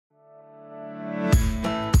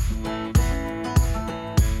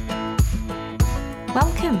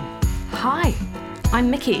Hi,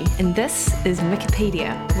 I'm Mickey, and this is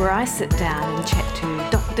Wikipedia, where I sit down and chat to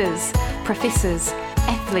doctors, professors,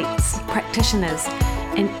 athletes, practitioners,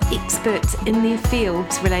 and experts in their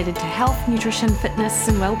fields related to health, nutrition, fitness,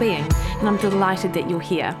 and well-being. And I'm delighted that you're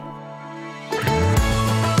here.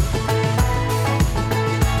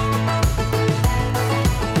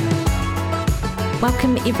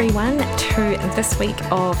 Welcome everyone to this week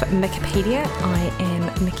of Wikipedia. I am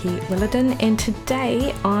Mickey Williden, and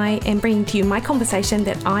today I am bringing to you my conversation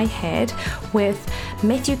that I had with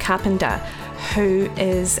Matthew Carpenter, who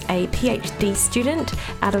is a PhD student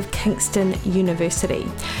out of Kingston University.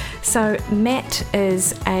 So Matt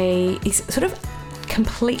is he's sort of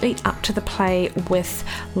completely up to the play with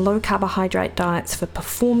low carbohydrate diets for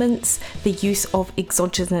performance, the use of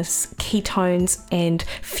exogenous ketones and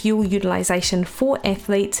fuel utilization for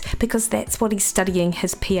athletes, because that's what he's studying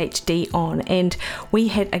his PhD on. And we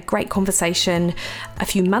had a great conversation a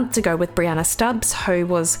few months ago with Brianna Stubbs, who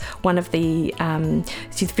was one of the,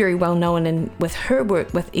 she's very well known with her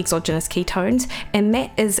work with exogenous ketones, and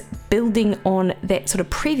Matt is building on that sort of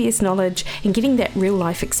previous knowledge and getting that real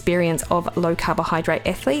life experience of low carbohydrate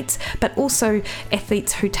athletes, but also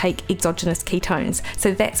athletes who take exogenous ketones.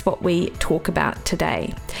 So that's what we talk about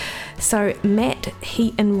today. So Matt,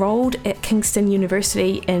 he enrolled at Kingston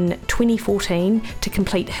University in 2014 to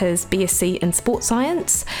complete his BSc in sports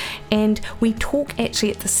science, and we talk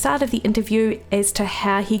actually at the start of the interview as to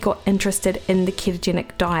how he got interested in the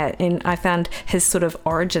ketogenic diet, and I found his sort of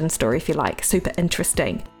origin story, if you like, super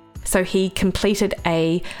interesting. So he completed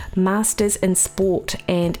a master's in sport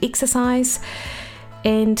and exercise,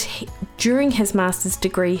 and during his master's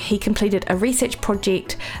degree he completed a research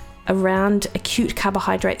project around acute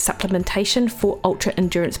carbohydrate supplementation for ultra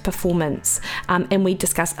endurance performance, and we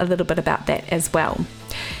discuss a little bit about that as well.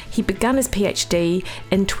 He began his PhD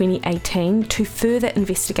in 2018 to further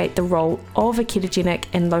investigate the role of a ketogenic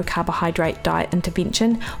and low carbohydrate diet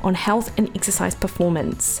intervention on health and exercise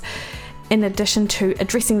performance, in addition to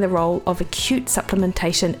addressing the role of acute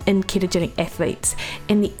supplementation in ketogenic athletes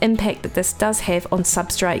and the impact that this does have on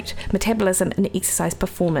substrate metabolism and exercise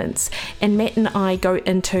performance. And Matt and I go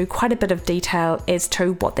into quite a bit of detail as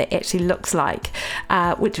to what that actually looks like,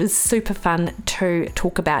 which was super fun to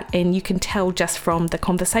talk about, and you can tell just from the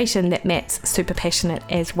conversation that Matt's super passionate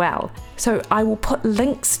as well. So I will put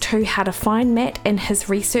links to how to find Matt and his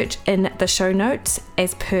research in the show notes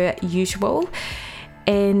as per usual.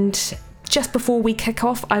 And just before we kick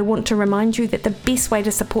off, I want to remind you that the best way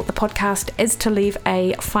to support the podcast is to leave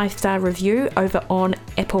a 5-star review over on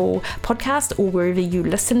Apple Podcast or wherever you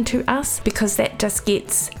listen to us, because that just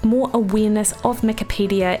gets more awareness of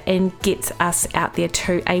Wikipedia and gets us out there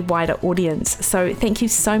to a wider audience. So thank you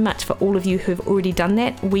so much for all of you who've already done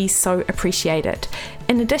that. We so appreciate it.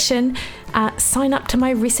 In addition, sign up to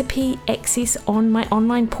my recipe access on my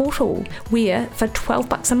online portal, where for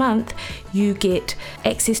 $12 a month you get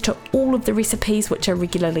access to all of the recipes which are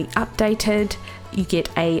regularly updated. You get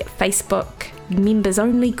a Facebook members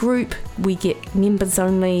only group, we get members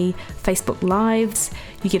only Facebook lives,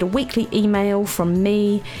 you get a weekly email from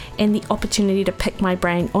me, and the opportunity to pick my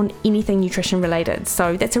brain on anything nutrition related.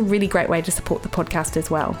 So that's a really great way to support the podcast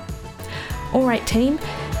as well. All right, team,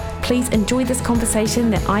 please enjoy this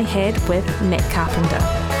conversation that I had with Matt Carpenter.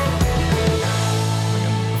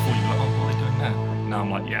 Before you were like, oh, what are they doing there? Now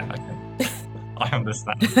I'm like, yeah, okay. I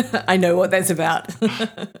understand. I know what that's about.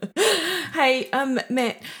 Hey,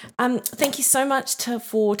 Matt, thank you so much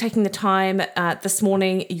for taking the time this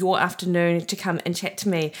morning, your afternoon, to come and chat to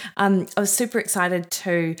me. I was super excited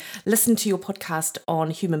to listen to your podcast on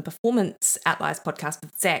Human Performance Outliers podcast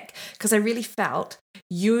with Zach, because I really felt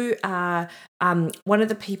you are one of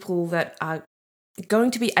the people that are going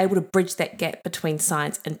to be able to bridge that gap between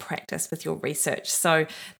science and practice with your research. So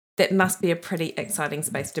that must be a pretty exciting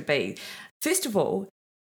space to be. First of all,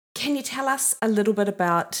 can you tell us a little bit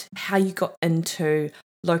about how you got into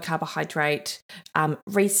low carbohydrate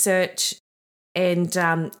research? And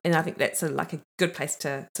I think that's a good place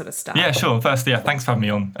to sort of start. Yeah, sure. First, thanks for having me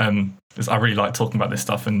on. I really like talking about this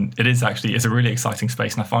stuff, and it's a really exciting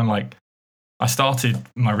space. And I find like I started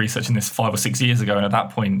my research in this 5 or 6 years ago, and at that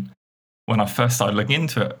point, when I first started looking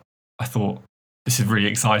into it, I thought, this is really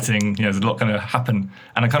exciting, there's a lot going to happen.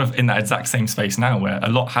 And I'm kind of in that exact same space now where a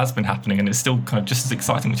lot has been happening and it's still kind of just as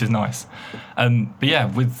exciting, which is nice. But yeah,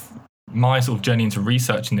 with my sort of journey into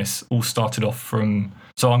researching this all started off from,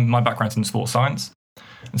 my background's in sports science.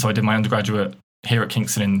 And so I did my undergraduate here at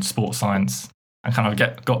Kingston in sports science, and kind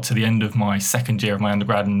of got to the end of my second year of my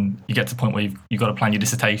undergrad, and you get to the point where you've got to plan your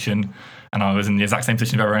dissertation. And I was in the exact same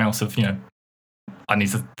position of everyone else of, I need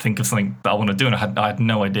to think of something that I want to do. And I had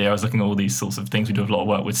no idea. I was looking at all these sorts of things. We do a lot of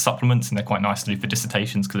work with supplements, and they're quite nice to do for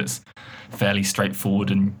dissertations because it's fairly straightforward.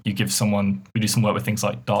 And we do some work with things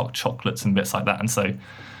like dark chocolates and bits like that. And so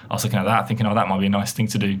I was looking at that, thinking, that might be a nice thing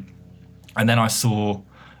to do. And then I saw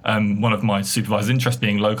one of my supervisors' interests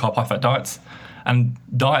being low carb, high fat diets. And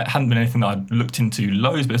diet hadn't been anything that I'd looked into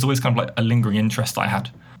loads, but it's always kind of like a lingering interest I had.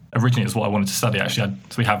 Originally, it's what I wanted to study, actually.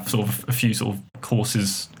 So we have sort of a few sort of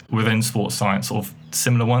courses within sports science, sort of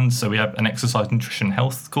similar ones. So we have an exercise, nutrition,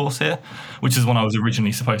 health course here, which is one I was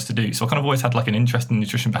originally supposed to do. So I kind of always had like an interest in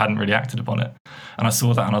nutrition, but hadn't really acted upon it. And I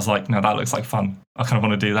saw that and I was like, no, that looks like fun. I kind of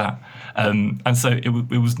want to do that. And so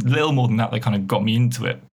it was little more than that kind of got me into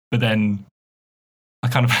it. But then I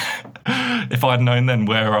kind of, if I had known then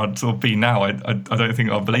where I'd sort of be now, I don't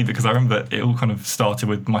think I'd believe it, because I remember it all kind of started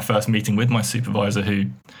with my first meeting with my supervisor, who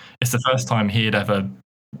it's the first time he had ever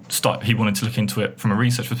he wanted to look into it from a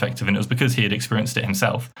research perspective, and it was because he had experienced it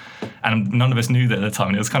himself, and none of us knew that at the time.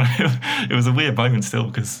 And it was kind of it was a weird moment still,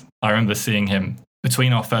 because I remember seeing him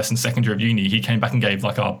between our first and second year of uni. He came back and gave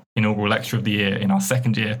like our inaugural lecture of the year in our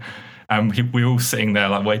second year, and we were all sitting there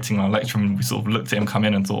like waiting on our lecture, and we sort of looked at him come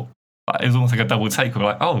in and thought, it was almost like a double take. We were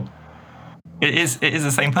like, oh, it is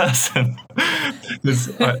the same person.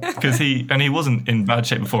 Because he wasn't in bad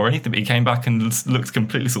shape before or anything, but he came back and looked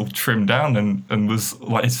completely sort of trimmed down, and was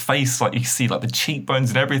like, his face, like you could see like the cheekbones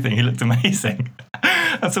and everything. He looked amazing.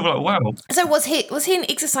 And so we're like, wow. So was he an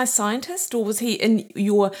exercise scientist, or was he in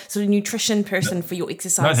your sort of nutrition person for your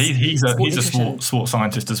exercise? No, he's a sports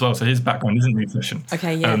scientist as well. So his background isn't nutrition.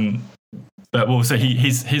 Okay, yeah. But so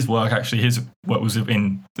his work was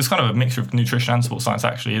in, it's kind of a mixture of nutrition and sports science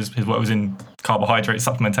actually. His work was in carbohydrate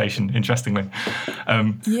supplementation, interestingly.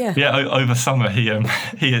 Over summer he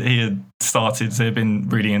had started, so he'd been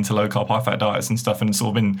really into low carb, high fat diets and stuff, and sort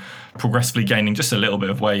of been progressively gaining just a little bit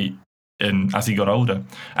of weight as he got older,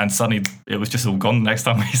 and suddenly it was just all gone the next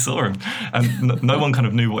time we saw him, and no one kind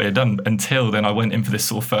of knew what he had done until then. I went in for this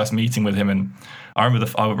sort of first meeting with him, and I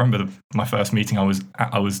remember my first meeting. I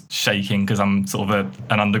was shaking because I'm sort of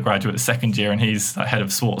an undergraduate second year, and he's head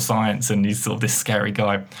of sports science, and he's sort of this scary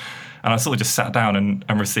guy. And I sort of just sat down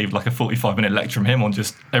and received like a 45-minute lecture from him on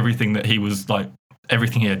just everything that he was like,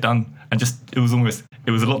 everything he had done, and just it was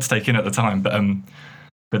a lot to take in at the time,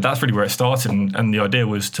 but that's really where it started, and the idea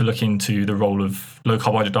was to look into the role of low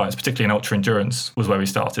carbohydrate diets, particularly in ultra endurance, was where we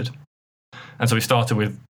started. And so we started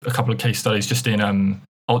with a couple of case studies just in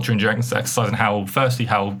ultra endurance exercise, and how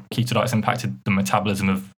keto diets impacted the metabolism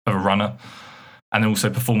of a runner, and then also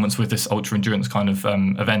performance with this ultra endurance kind of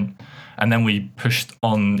event. And then we pushed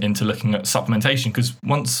on into looking at supplementation, because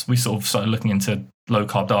once we sort of started looking into low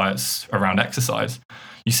carb diets around exercise,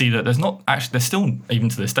 you see that there's still, even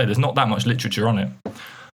to this day, there's not that much literature on it.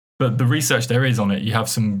 But the research there is on it, you have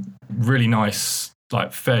some really nice,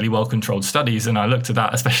 like fairly well-controlled studies. And I looked at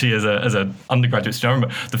that, especially as an undergraduate student. I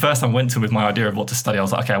remember the first time I went to him with my idea of what to study, I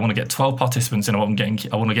was like, okay, I want to get 12 participants in. I want to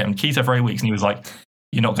get them keto for 8 weeks. And he was like,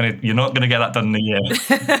 you're not gonna get that done in a year.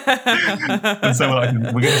 And so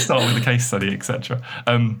we're going to start with a case study, etc.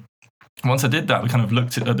 Once I did that, we kind of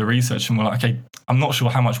looked at the research, and we're like, okay, I'm not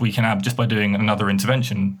sure how much we can add just by doing another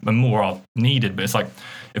intervention, and more are needed. But it's like,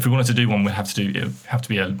 if we wanted to do one, it would have to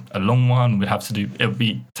be a long one. It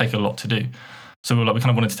would take a lot to do. So we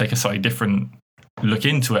kind of wanted to take a slightly different look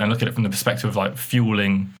into it and look at it from the perspective of like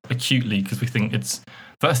fueling acutely, because we think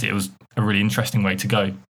firstly, it was a really interesting way to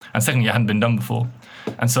go, and secondly, it hadn't been done before.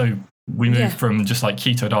 And so we moved from just like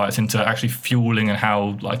keto diets into actually fueling, and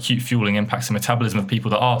how like acute fueling impacts the metabolism of people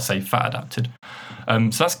that are, say, fat adapted.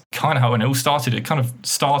 So that's kind of how it all started. It kind of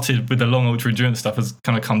started with the long ultra endurance stuff, has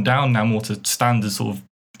kind of come down now more to standard sort of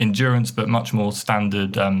endurance, but much more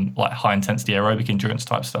standard like high intensity aerobic endurance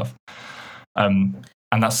type stuff. And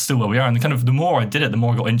that's still where we are. And kind of the more I did it, the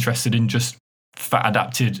more I got interested in just fat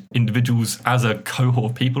adapted individuals as a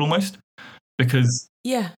cohort of people almost, because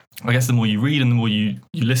I guess the more you read and the more you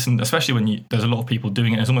listen, especially when there's a lot of people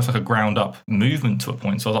doing it, it's almost like a ground up movement to a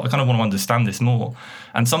point. So I was like, I kind of want to understand this more.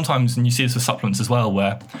 And sometimes, and you see this with supplements as well,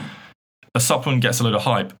 where a supplement gets a load of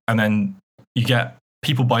hype, and then you get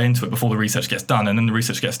people buy into it before the research gets done, and then the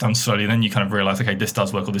research gets done slowly, and then you kind of realize, okay, this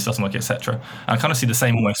does work or this doesn't work, etc. And I kind of see the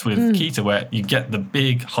same almost with keto, where you get the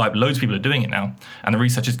big hype, loads of people are doing it now, and the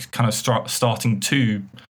research is kind of starting to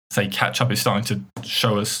say catch up, is starting to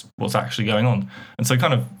show us what's actually going on. And so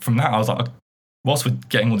kind of from that, I was like, whilst we're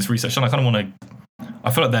getting all this research done, I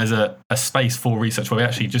feel like there's a space for research where we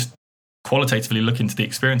actually just qualitatively look into the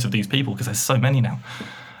experience of these people, because there's so many now.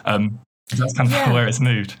 That's kind of where it's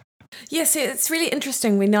moved. Yes, it's really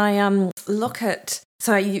interesting when I look at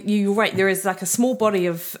So you're right. There is like a small body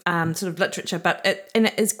of sort of literature, but it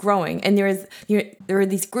is growing, and there are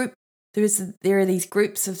these groups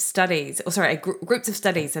of studies, groups of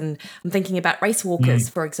studies, and I'm thinking about race walkers,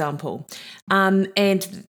 for example,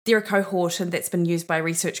 and they're a cohort and that's been used by a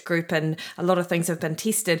research group, and a lot of things have been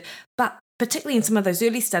tested. But particularly in some of those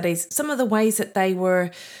early studies, some of the ways that they were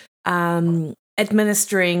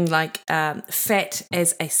administering fat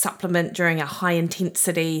as a supplement during a high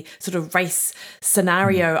intensity sort of race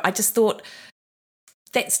scenario, I just thought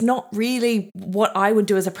that's not really what I would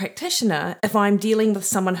do as a practitioner if I'm dealing with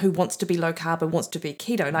someone who wants to be low carb and wants to be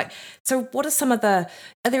keto. So what are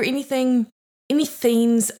there any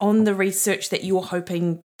themes on the research that you're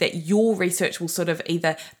hoping that your research will sort of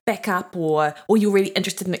either back up or you're really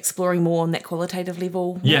interested in exploring more on that qualitative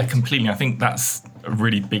level? Yeah, completely. I think that's a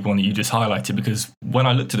really big one that you just highlighted, because when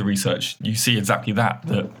I looked at the research, you see exactly that,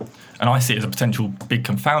 and I see it as a potential big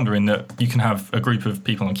confounder in that you can have a group of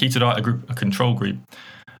people on keto diet, a control group,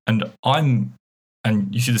 and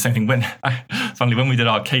you see the same thing when we did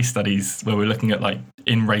our case studies where we're looking at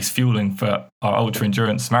in-race fueling for our ultra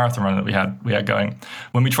endurance marathon run that we had going.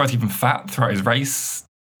 When we tried to keep him fat throughout his race,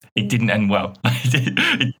 it didn't end well.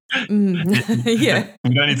 Yeah.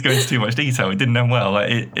 We don't need to go into too much detail. It didn't end well.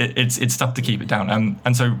 It's tough to keep it down.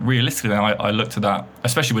 And so realistically, then I looked at that,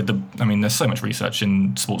 especially with there's so much research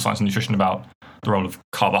in sports science and nutrition about the role of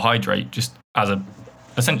carbohydrate just as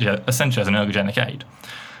essentially as an ergogenic aid.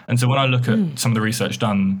 And so when I look at some of the research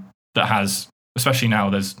done that has, especially now,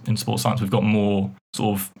 there's in sports science, we've got more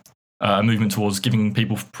sort of a movement towards giving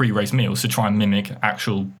people pre-race meals to try and mimic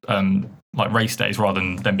actual race days rather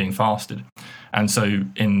than them being fasted. And so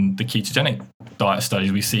in the ketogenic diet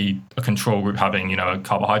studies, we see a control group having, a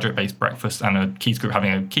carbohydrate-based breakfast and a keto group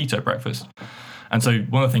having a keto breakfast. And so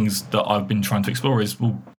one of the things that I've been trying to explore is,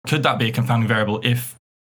 well, could that be a confounding variable if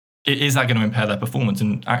is that going to impair their performance?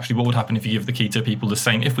 And actually, what would happen if you give the keto people the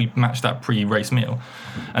same, if we match that pre-race meal?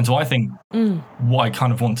 And so I think what I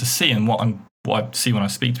kind of want to see, and what I see when I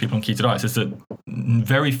speak to people on keto diets, is that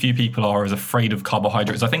very few people are as afraid of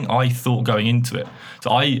carbohydrates. I think I thought going into it,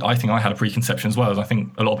 so I think I had a preconception as well, as I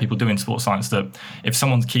think a lot of people do in sports science, that if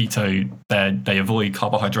someone's keto, they avoid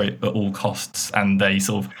carbohydrate at all costs, and they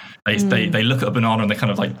sort of they look at a banana and they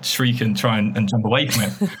kind of shriek and try and jump away from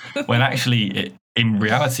it. When actually, in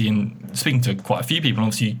reality, and speaking to quite a few people,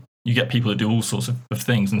 obviously you get people that do all sorts of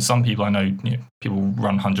things, and some people I know, people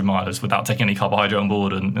run 100 milers without taking any carbohydrate on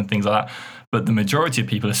board and things like that. But the majority of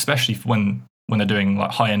people, especially when they're doing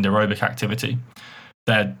high-end aerobic activity,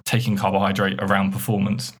 they're taking carbohydrate around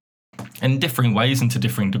performance in differing ways and to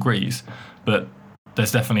differing degrees. But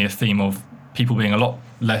there's definitely a theme of people being a lot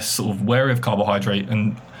less sort of wary of carbohydrate,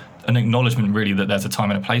 and an acknowledgement really that there's a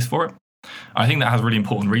time and a place for it. I think that has really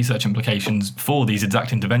important research implications for these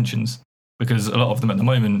exact interventions, because a lot of them at the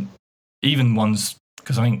moment, even ones,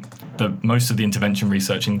 because I think most of the intervention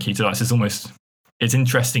research in keto diets it's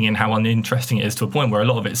interesting in how uninteresting it is, to a point where a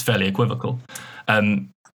lot of it is fairly equivocal.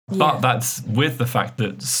 But that's with the fact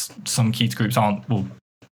that some keto groups aren't, well,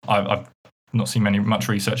 I've not seen much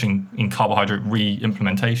research in carbohydrate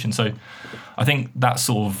re-implementation. So I think that's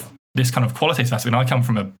sort of this kind of qualitative aspect. And I come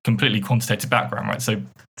from a completely quantitative background, right? So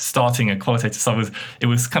starting a qualitative stuff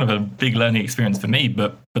was kind of a big learning experience for me.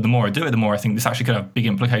 But the more I do it, the more I think this actually could have big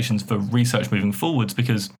implications for research moving forwards,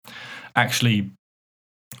 because actually,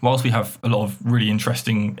 whilst we have a lot of really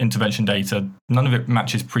interesting intervention data, none of it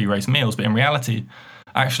matches pre-race meals. But in reality,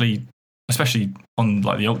 actually, especially on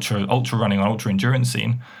the ultra running or ultra endurance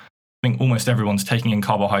scene, I think almost everyone's taking in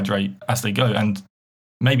carbohydrate as they go, and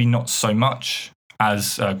maybe not so much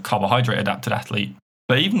as a carbohydrate adapted athlete.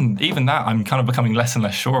 But even that, I'm kind of becoming less and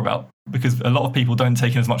less sure about, because a lot of people don't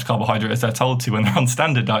take in as much carbohydrate as they're told to when they're on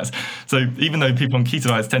standard diets. So even though people on keto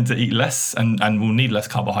diets tend to eat less and will need less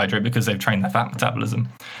carbohydrate because they've trained their fat metabolism,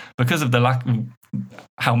 because of the lack of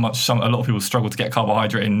how much a lot of people struggle to get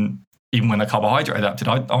carbohydrate in, even when they're carbohydrate adapted,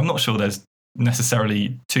 I'm not sure there's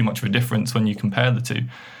necessarily too much of a difference when you compare the two.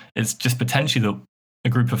 It's just potentially that a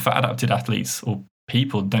group of fat adapted athletes, or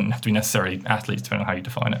people, don't have to be necessarily athletes depending on how you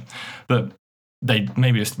define it, but they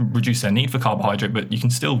maybe just reduce their need for carbohydrate, but you can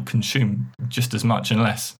still consume just as much,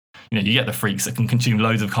 unless you get the freaks that can consume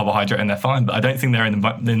loads of carbohydrate and they're fine. But I don't think they're in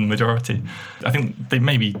the majority. I think they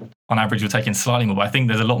maybe on average will take in slightly more, but I think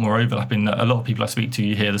there's a lot more overlap in a lot of people I speak to.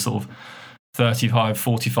 You hear the sort of 35,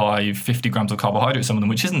 45, 50 grams of carbohydrate, some of them,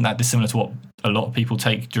 which isn't that dissimilar to what a lot of people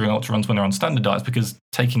take during ultra runs when they're on standard diets, because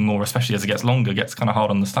taking more, especially as it gets longer, gets kind of hard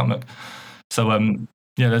on the stomach. So I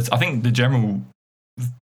think the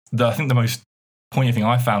most poignant thing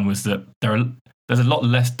I found was that there's a lot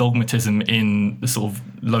less dogmatism in the sort of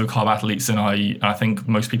low carb athletes than I think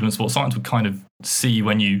most people in sports science would kind of see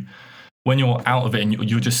when you're out of it and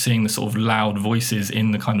you're just seeing the sort of loud voices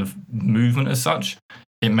in the kind of movement as such.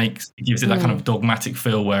 It gives it that kind of dogmatic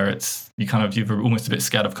feel where you're almost a bit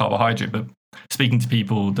scared of carbohydrate. But speaking to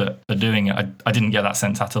people that are doing it, I didn't get that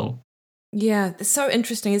sense at all. Yeah, it's so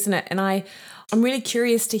interesting, isn't it? And I'm really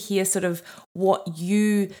curious to hear sort of what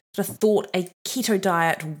you sort of thought a keto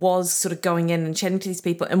diet was, sort of going in and chatting to these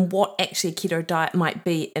people, and what actually a keto diet might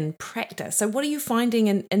be in practice. So what are you finding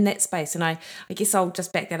in that space? And I guess I'll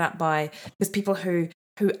just back that up by, because people who've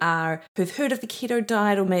heard of the keto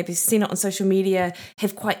diet or maybe seen it on social media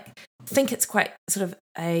think it's quite sort of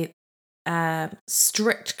a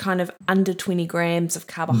strict kind of under 20 grams of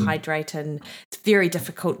carbohydrate, and it's very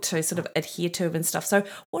difficult to sort of adhere to and stuff. So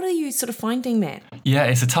what are you sort of finding, Matt? Yeah,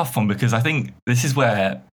 it's a tough one, because I think this is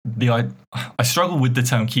where I struggle with the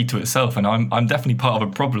term keto itself, and I'm definitely part of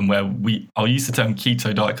a problem where I'll use the term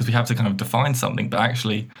keto diet because we have to kind of define something, but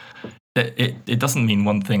actually it doesn't mean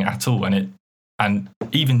one thing at all, and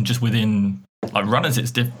even just within like runners,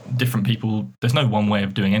 it's different people. There's no one way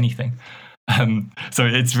of doing anything. So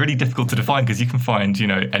it's really difficult to define, because you can find,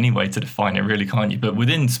 any way to define it, really, can't you? But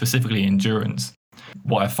within specifically endurance,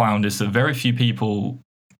 what I found is that very few people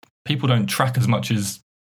don't track as much as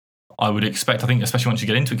I would expect. I think especially once you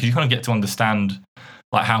get into it, because you kind of get to understand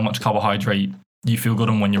like how much carbohydrate you feel good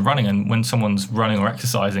on when you're running, and when someone's running or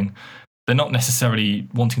exercising, they're not necessarily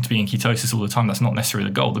wanting to be in ketosis all the time. That's not necessarily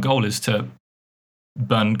the goal. The goal is to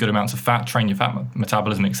burn good amounts of fat, train your fat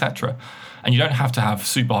metabolism, etc. And you don't have to have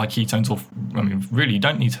super high ketones, really, you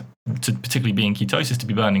don't need to particularly be in ketosis to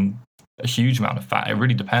be burning a huge amount of fat. It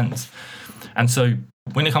really depends. And so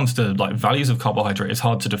when it comes to like values of carbohydrate, it's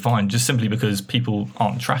hard to define just simply because people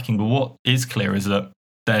aren't tracking. But what is clear is that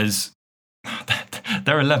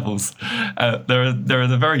there are levels. There are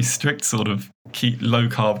the very strict sort of low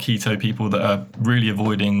carb keto people that are really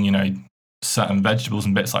avoiding, certain vegetables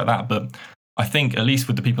and bits like that. But I think, at least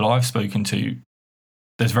with the people I've spoken to,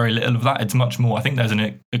 there's very little of that. It's much more, I think there's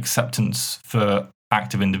an acceptance for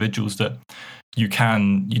active individuals that you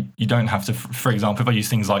don't have to, for example, if I use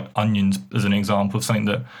things like onions as an example of something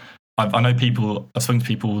that I've spoken to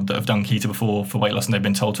people that have done keto before for weight loss, and they've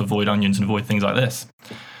been told to avoid onions and avoid things like this.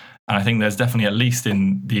 And I think there's definitely, at least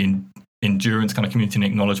in the endurance kind of community, an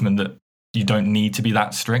acknowledgement that you don't need to be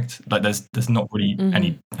that strict. Like there's not really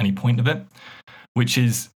any point of it, which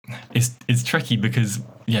is tricky, because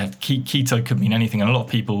keto could mean anything, and a lot of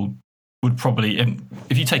people would probably,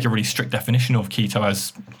 if you take a really strict definition of keto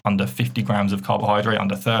as under 50 grams of carbohydrate,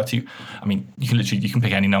 under 30, I mean, you can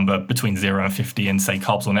pick any number between 0 and 50 and say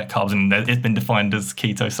carbs or net carbs, and it's been defined as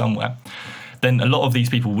keto somewhere. Then a lot of these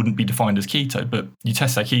people wouldn't be defined as keto, but you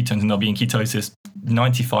test their ketones and they'll be in ketosis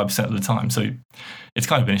 95% of the time. So it's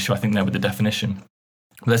kind of an issue, I think, there with the definition.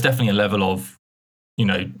 But there's definitely a level of,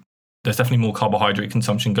 there's definitely more carbohydrate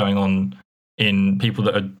consumption going on in people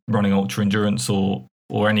that are running ultra endurance or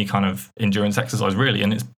any kind of endurance exercise, really.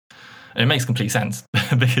 And it makes complete sense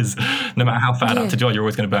because no matter how fat adapted you are, you're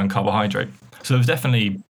always going to burn carbohydrate. So there's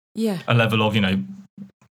definitely a level of,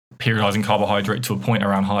 periodizing carbohydrate to a point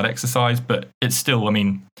around hard exercise, but it's still,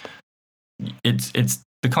 it's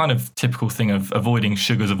the kind of typical thing of avoiding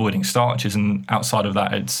sugars, avoiding starches, and outside of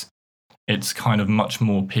that, it's kind of much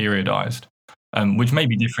more periodized, which may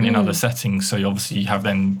be different in other settings. So obviously you have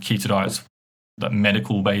then keto diets, like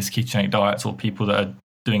medical-based ketogenic diets, or people that are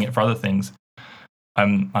doing it for other things.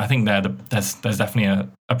 I think there's definitely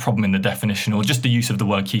a problem in the definition, or just the use of the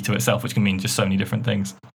word keto itself, which can mean just so many different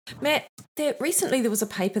things. Matt, recently there was a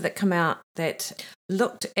paper that came out that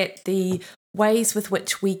looked at the ways with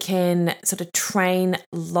which we can sort of train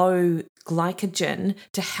low glycogen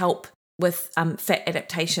to help with fat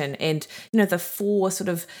adaptation, and the four sort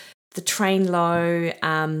of the train low,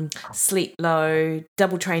 sleep low,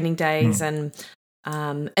 double training days, and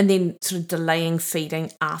then sort of delaying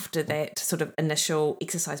feeding after that sort of initial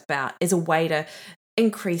exercise bout as a way to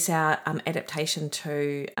increase our adaptation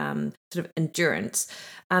to sort of endurance.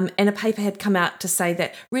 And a paper had come out to say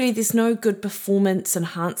that really there's no good performance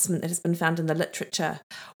enhancement that has been found in the literature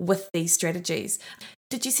with these strategies.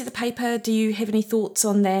 Did you see the paper? Do you have any thoughts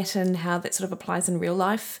on that and how that sort of applies in real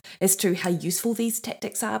life as to how useful these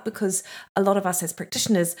tactics are? Because a lot of us as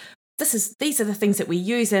practitioners, these are the things that we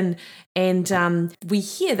use, and we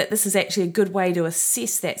hear that this is actually a good way to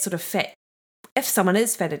assess that sort of fat, if someone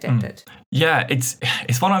is fat adapted. Yeah, it's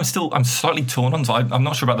one I'm slightly torn on. So I'm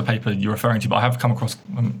not sure about the paper you're referring to, but I have come across.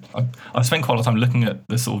 I've spent quite a lot of time looking at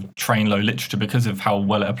the sort of train low literature because of how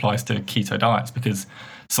well it applies to keto diets. Because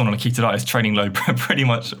someone on a keto diet is training low pretty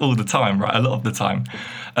much all the time, right? A lot of the time.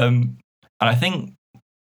 And I think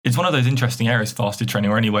it's one of those interesting areas, fasted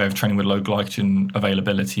training or any way of training with low glycogen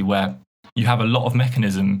availability, where you have a lot of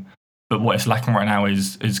mechanism, but what it's lacking right now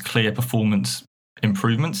is clear performance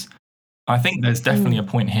improvements. I think there's definitely a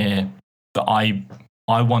point here that I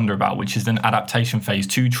wonder about, which is an adaptation phase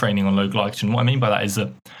to training on low glycogen. What I mean by that is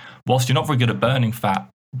that whilst you're not very good at burning fat,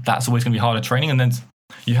 that's always going to be harder training. And then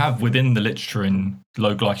you have within the literature in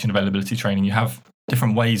low glycogen availability training, you have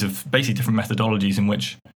different ways of basically different methodologies in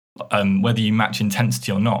which whether you match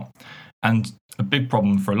intensity or not. And a big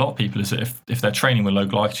problem for a lot of people is that if they're training with low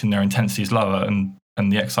glycogen, their intensity is lower and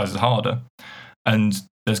the exercise is harder. And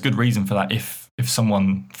there's good reason for that if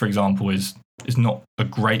someone, for example, is not a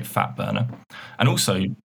great fat burner. And also,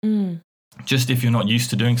 just if you're not used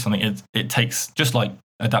to doing something, it takes, just like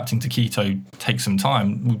adapting to keto takes some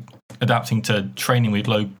time, adapting to training with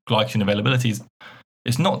low glycogen availability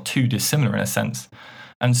it's not too dissimilar in a sense.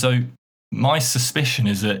 And so my suspicion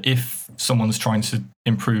is that if someone's trying to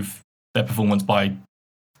improve their performance by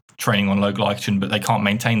training on low glycogen, but they can't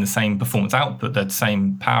maintain the same performance output, the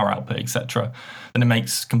same power output, etc., then it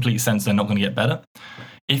makes complete sense they're not going to get better.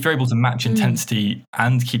 If you're able to match intensity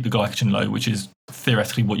and keep the glycogen low, which is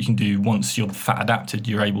theoretically what you can do once you're fat adapted,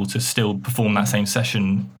 you're able to still perform that same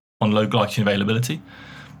session on low glycogen availability,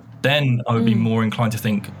 then I would be more inclined to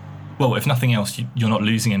think, well, if nothing else, you're not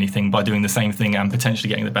losing anything by doing the same thing and potentially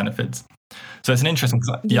getting the benefits. So it's an interesting,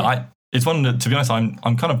 it's one that, to be honest, I'm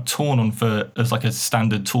kind of torn on for as like a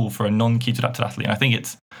standard tool for a non-keto adapted athlete. And I think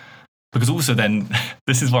it's because also then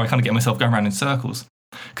this is where I kind of get myself going around in circles.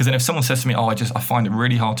 Because then if someone says to me, I find it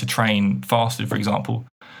really hard to train fasted, for example,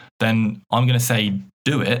 then I'm going to say,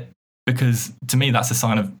 do it, because to me, that's a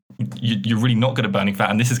sign of you're really not good at burning fat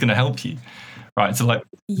and this is going to help you. Right. So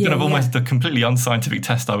kind of almost the completely unscientific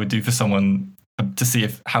test I would do for someone to see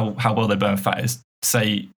how well they burn fat is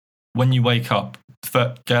say, when you wake up,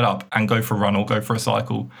 get up and go for a run or go for a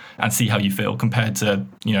cycle and see how you feel compared to,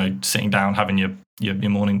 sitting down, having your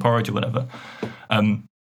morning porridge or whatever.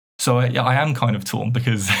 So I am kind of torn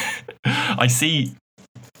because I see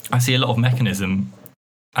a lot of mechanism.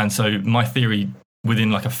 And so my theory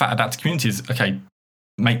within like a fat adapted community is, okay,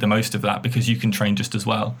 make the most of that because you can train just as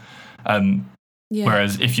well.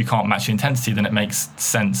 Whereas if you can't match the intensity, then it makes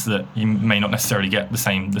sense that you may not necessarily get the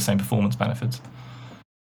same performance benefits.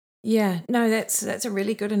 Yeah, no, that's a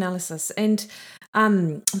really good analysis. And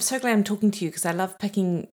I'm so glad I'm talking to you because I love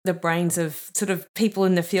picking the brains of sort of people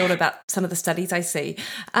in the field about some of the studies I see.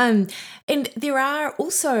 And there are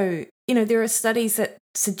also, there are studies that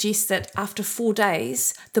suggest that after 4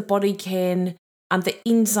 days, the body can, the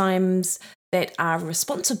enzymes that are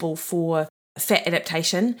responsible for fat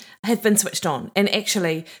adaptation have been switched on. And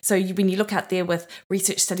actually, so when you look out there with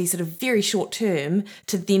research studies that are very short term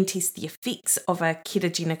to then test the effects of a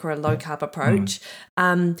ketogenic or a low carb approach,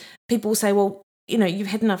 people say, well, you've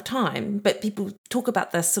had enough time, but people talk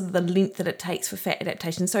about this sort of the length that it takes for fat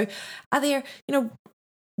adaptation. So are there,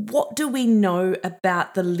 what do we know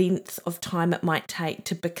about the length of time it might take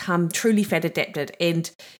to become truly fat adapted,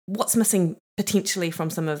 and what's missing potentially from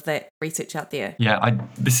some of that research out there? Yeah,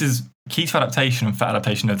 this is keto adaptation and fat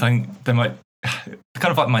adaptation. I think they're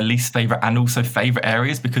kind of like my least favorite and also favorite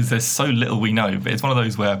areas because there's so little we know. But it's one of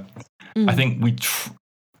those where I think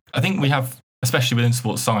we have, especially within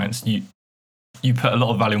sports science, you put a lot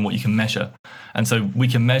of value on what you can measure. And so we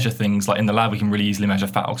can measure things like in the lab, we can really easily measure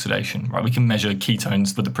fat oxidation, right? We can measure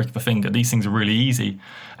ketones with the prick of a finger. These things are really easy.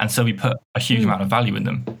 And so we put a huge amount of value in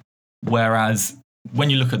them. Whereas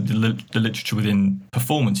when you look at the literature within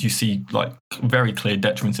performance, you see like very clear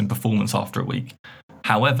detriments in performance after a week.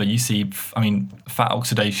 However, you see, fat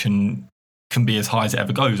oxidation can be as high as it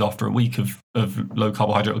ever goes after a week of low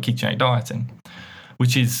carbohydrate or ketogenic dieting,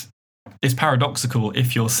 which is paradoxical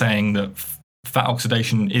if you're saying that fat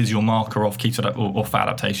oxidation is your marker of keto or fat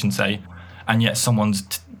adaptation, say, and yet someone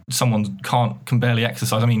can barely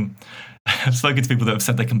exercise. I've spoken to people that have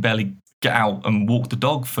said they can barely get out and walk the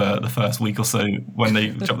dog for the first week or so when they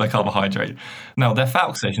drop their carbohydrate. Now, their fat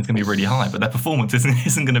oxidation is going to be really high, but their performance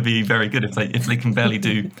isn't going to be very good if they can barely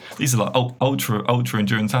do. These are like ultra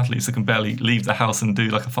endurance athletes that can barely leave the house and do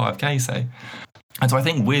like a 5K, say. And so I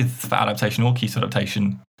think with fat adaptation or keto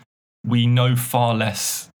adaptation, we know far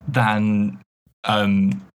less than, at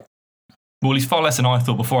least far less than I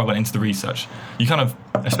thought before I went into the research. You kind of,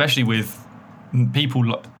 especially with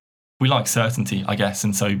people, we like certainty, I guess.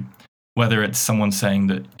 And so whether it's someone saying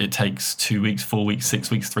that it takes 2 weeks, 4 weeks,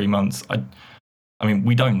 6 weeks, 3 months,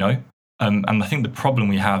 we don't know. And I think the problem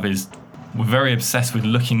we have is we're very obsessed with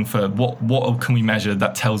looking for what can we measure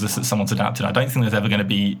that tells us that someone's adapted. I don't think there's ever going to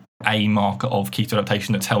be a marker of keto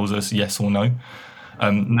adaptation that tells us yes or no.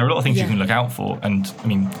 And there are a lot of things you can look out for. And I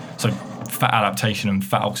mean, so fat adaptation and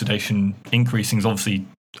fat oxidation increasing is obviously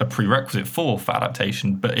a prerequisite for fat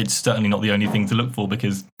adaptation, but it's certainly not the only thing to look for,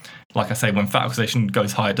 because, like I say, when fat oxidation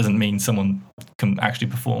goes high, it doesn't mean someone can actually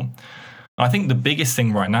perform. And I think the biggest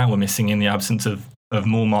thing right now we're missing, in the absence of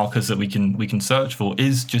more markers that we can search for,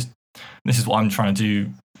 is just, this is what I'm trying to do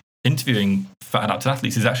interviewing fat adapted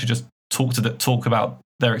athletes, is actually just talk about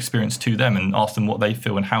their experience to them and ask them what they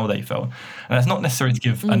feel and how they felt. And that's not necessarily to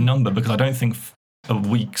give a number, because I don't think a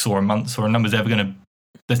week's or a month's or a number's ever going to,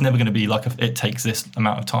 there's never going to be like it takes this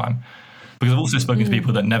amount of time. Because I've also spoken to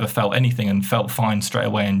people that never felt anything and felt fine straight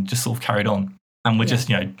away and just sort of carried on. And we're just,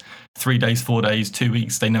 3 days, 4 days, 2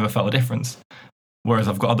 weeks, they never felt a difference. Whereas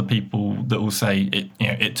I've got other people that will say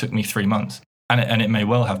it took me 3 months. And it may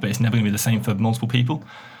well have, but it's never going to be the same for multiple people.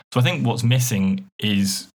 So I think what's missing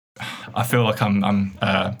is, I feel like I'm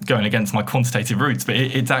going against my quantitative roots, but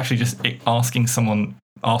it's actually just asking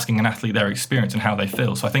an athlete their experience and how they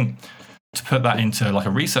feel. So I think, to put that into like a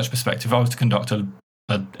research perspective, if I was to conduct an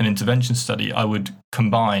intervention study, I would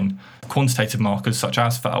combine quantitative markers such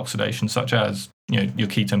as fat oxidation, such as your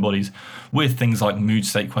ketone bodies, with things like mood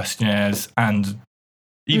state questionnaires and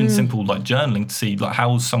even simple like journaling to see like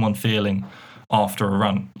how's someone feeling after a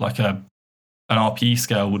run. Like an RPE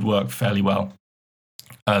scale would work fairly well,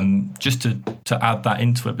 just to add that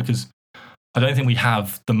into it, because I don't think we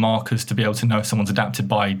have the markers to be able to know if someone's adapted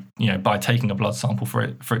by taking a blood sample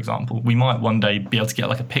for example. We might one day be able to get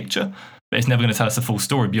like a picture, but it's never going to tell us the full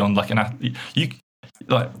story beyond like an athlete.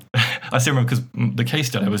 I still remember, because the case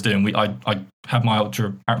study I was doing, I had my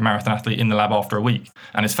ultra marathon athlete in the lab after a week,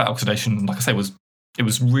 and his fat oxidation, like I say, was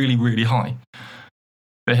really, really high.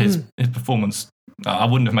 But his performance, I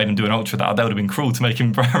wouldn't have made him do an ultra. That would have been cruel to make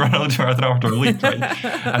him run an ultra marathon after a week, right?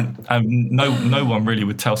 and no one really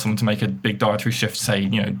would tell someone to make a big dietary shift, say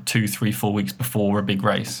 2, 3, 4 weeks before a big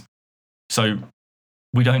race. So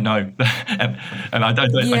we don't know, and I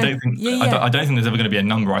don't think there's ever going to be a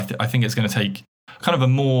number. I think it's going to take kind of a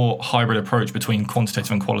more hybrid approach between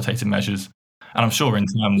quantitative and qualitative measures. And I'm sure in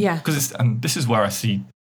time, because this is where I see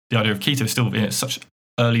the idea of keto still in its such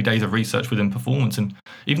early days of research within performance. And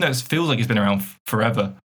even though it feels like it's been around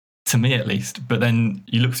forever, to me at least, but then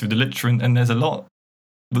you look through the literature and there's a lot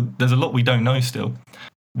we don't know still,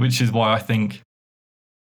 which is why I think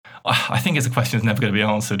it's a question that's never going to be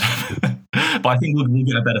answered. But I think we'll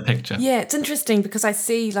get a better picture. Yeah, it's interesting, because I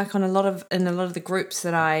see like in a lot of the groups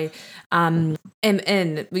that I am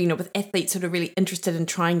in, with athletes that are really interested in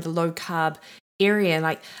trying the low carb area,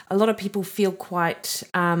 like a lot of people feel quite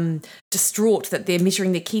distraught that they're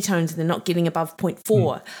measuring their ketones and they're not getting above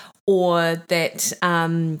 0.4, or that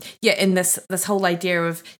in this whole idea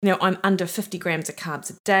of I'm under 50 grams of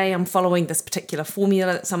carbs a day, I'm following this particular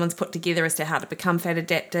formula that someone's put together as to how to become fat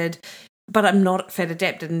adapted, but I'm not fat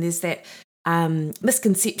adapted. And there's that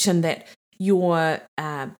misconception that your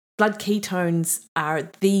blood ketones are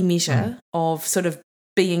the measure of sort of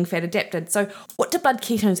being fat adapted. So what do blood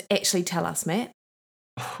ketones actually tell us, Matt?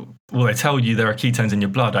 Well, they tell you there are ketones in your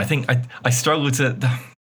blood. I think I struggle to...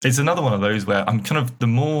 It's another one of those where I'm kind of, the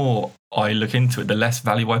more I look into it, the less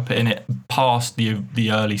value I put in it past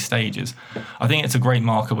the early stages. I think it's a great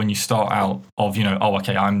marker when you start out of,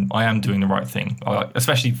 I am doing the right thing,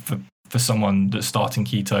 especially for someone that's starting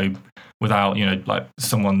keto without, like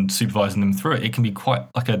someone supervising them through it. It can be quite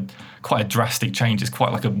a drastic change. It's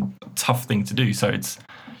quite like a tough thing to do. So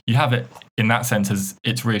you have it in that sense as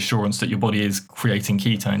it's reassurance that your body is creating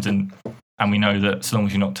ketones, and we know that so long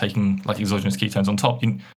as you're not taking like exogenous ketones on top,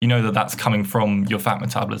 you know that that's coming from your fat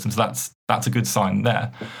metabolism. So that's a good sign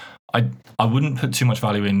there. I wouldn't put too much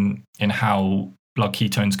value in how blood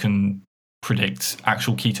ketones can predict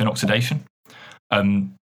actual ketone oxidation.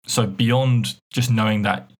 So beyond just knowing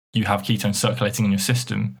that you have ketones circulating in your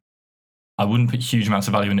system, I wouldn't put huge amounts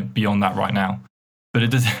of value in it beyond that right now. But it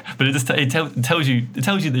tells you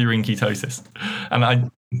that you're in ketosis, and I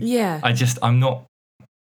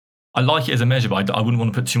like it as a measure, but I wouldn't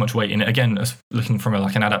want to put too much weight in it. Again, looking from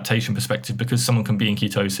an adaptation perspective, because someone can be in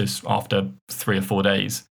ketosis after 3 or 4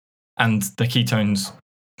 days, and their ketones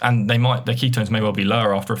may well be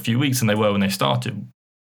lower after a few weeks than they were when they started,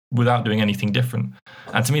 without doing anything different.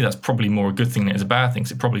 And to me, that's probably more a good thing than it is a bad thing,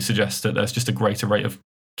 because it probably suggests that there's just a greater rate of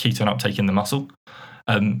ketone uptake in the muscle.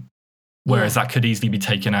 Whereas that could easily be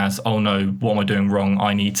taken as, oh no, what am I doing wrong?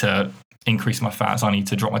 I need to increase my fats. I need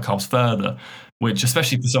to drop my carbs further, which,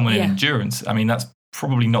 especially for someone in endurance, I mean, that's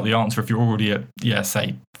probably not the answer if you're already at,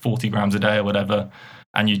 say 40 grams a day or whatever.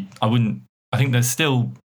 And I think there's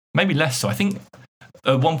still, maybe less so. I think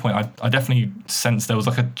at one point I definitely sensed there was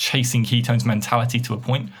like a chasing ketones mentality to a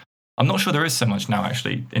point. I'm not sure there is so much now,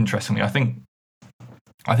 actually, interestingly. I think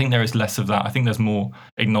I think there is less of that. I think there's more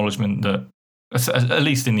acknowledgement that, at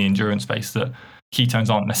least in the endurance space, that ketones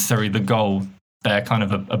aren't necessarily the goal. They're kind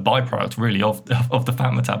of a byproduct, really, of the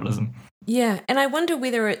fat metabolism. Yeah, and I wonder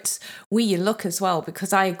whether it's where you look as well,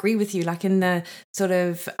 because I agree with you, like in the sort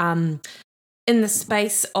of in the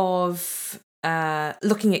space of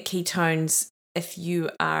looking at ketones, if you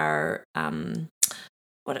are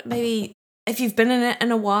if you've been in it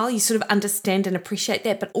in a while, you sort of understand and appreciate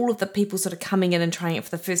that. But all of the people sort of coming in and trying it for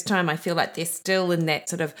the first time, I feel like they're still in that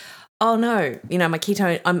sort of, oh no, my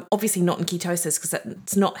ketone, I'm obviously not in ketosis because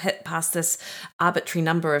it's not hit past this arbitrary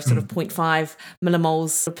number of sort of 0.5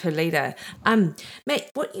 millimoles per litre. Matt,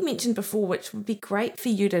 what you mentioned before, which would be great for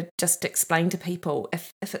you to just explain to people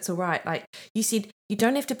if it's all right, like you said, you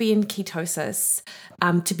don't have to be in ketosis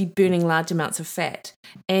to be burning large amounts of fat.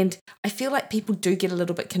 And I feel like people do get a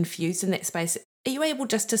little bit confused in that space. Are you able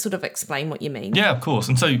just to sort of explain what you mean? Yeah, of course.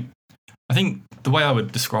 And so I think the way I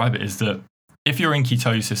would describe it is that if you're in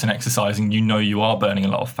ketosis and exercising, you are burning a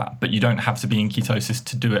lot of fat, but you don't have to be in ketosis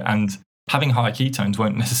to do it. And having high ketones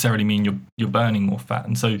won't necessarily mean you're burning more fat.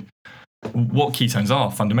 And so what ketones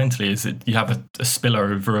are fundamentally is that you have a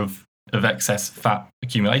spillover of excess fat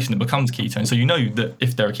accumulation that becomes ketones. So you know that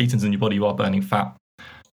if there are ketones in your body, you are burning fat.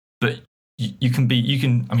 But you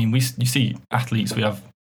see athletes,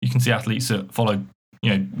 you can see athletes that follow,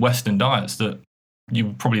 Western diets that you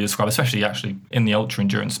would probably describe, especially actually in the ultra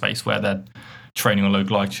endurance space where they're training on low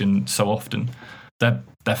glycogen so often, their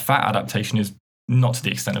fat adaptation is not to the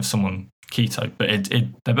extent of someone keto, but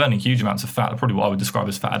they're burning huge amounts of fat, probably what I would describe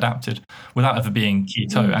as fat adapted, without ever being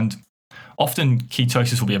keto. And often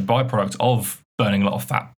ketosis will be a byproduct of burning a lot of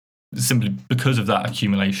fat, simply because of that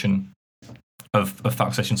accumulation of fat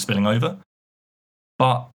oxidation spilling over.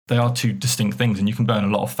 But they are two distinct things, and you can burn a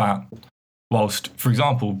lot of fat whilst, for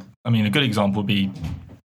example, a good example would be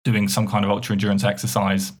doing some kind of ultra endurance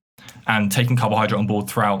exercise and taking carbohydrate on board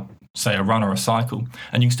throughout, say, a run or a cycle,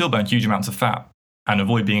 and you can still burn huge amounts of fat and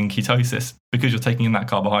avoid being in ketosis because you're taking in that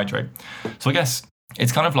carbohydrate. So I guess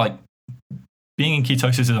it's kind of like being in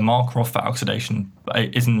ketosis is a marker of fat oxidation, but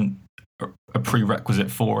it isn't a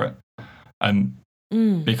prerequisite for it.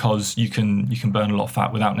 Because you can burn a lot of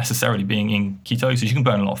fat without necessarily being in ketosis. You can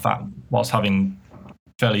burn a lot of fat whilst having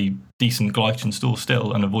fairly decent glycogen stores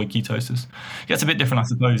still and avoid ketosis. It gets a bit different, I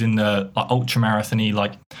suppose, in the ultra marathon-y.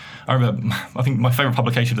 Like, I remember, I think my favorite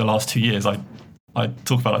publication of the last 2 years, I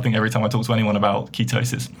talk about, I think every time I talk to anyone about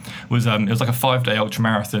ketosis, was it was like a 5-day ultra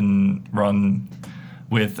marathon run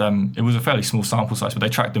with it was a fairly small sample size, but they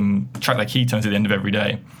tracked their ketones at the end of every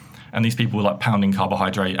day. And these people were like pounding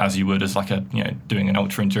carbohydrate as you would as like doing an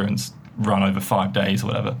ultra endurance run over 5 days or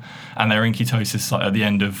whatever. And they were in ketosis like at the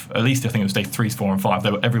end of, at least I think it was day 3, 4, and 5.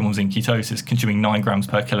 Everyone was in ketosis, consuming 9 grams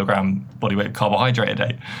per kilogram body weight of carbohydrate a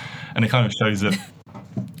day. And it kind of shows that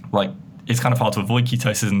like it's kind of hard to avoid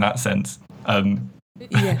ketosis in that sense. But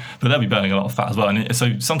they'll be burning a lot of fat as well. And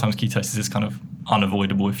so sometimes ketosis is kind of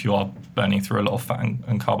unavoidable if you are burning through a lot of fat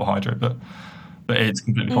and carbohydrate. But it's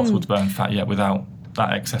completely possible to burn fat, without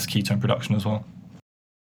that excess ketone production as well.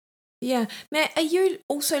 Yeah. Matt, are you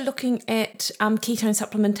also looking at ketone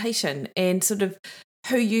supplementation and sort of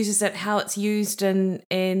who uses it, how it's used and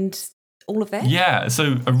all of that? Yeah.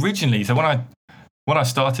 So originally, when I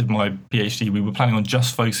started my PhD, we were planning on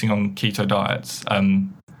just focusing on keto diets.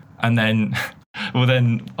 And then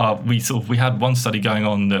we had one study going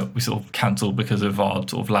on that we sort of cancelled because of our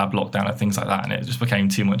sort of lab lockdown and things like that, and it just became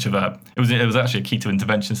too much of it was actually a keto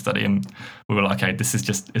intervention study, and we were like, okay, this is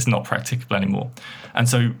just, it's not practicable anymore. And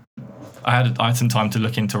so I had some time to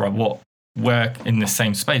look into where in this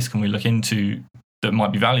same space can we look into that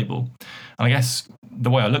might be valuable. And I guess the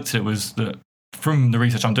way I looked at it was that from the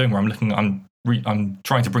research I'm doing, where I'm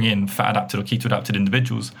trying to bring in fat adapted or keto adapted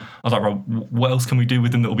individuals, I was like, well, what else can we do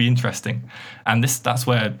with them that will be interesting? And that's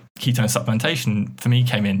where ketone supplementation for me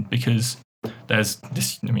came in, because there's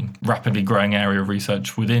this, rapidly growing area of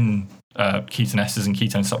research within ketone esters and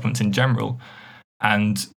ketone supplements in general,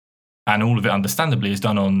 and all of it, understandably, is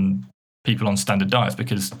done on people on standard diets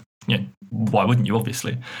because why wouldn't you,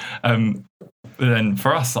 obviously? Then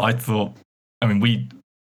for us, I thought,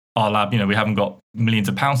 our lab, we haven't got millions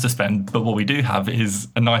of pounds to spend, but what we do have is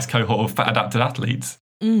a nice cohort of fat-adapted athletes.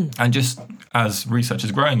 And just as research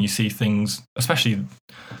is growing, you see things, especially,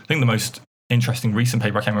 I think the most interesting recent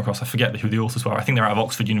paper I came across, I forget who the authors were, I think they're out of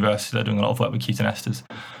Oxford University, they're doing a lot of work with ketone esters,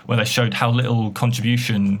 where they showed how little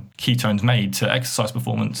contribution ketones made to exercise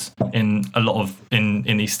performance in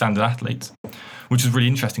these standard athletes, which is really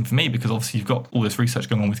interesting for me because obviously you've got all this research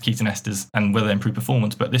going on with ketone esters and whether they improve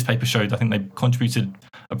performance, but this paper showed I think they contributed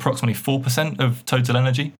approximately 4% of total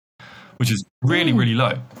energy, which is really, really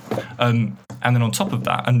low. And then on top of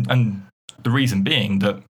that, and the reason being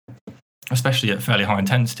that, especially at fairly high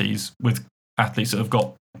intensities with athletes that have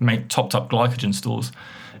got topped up glycogen stores,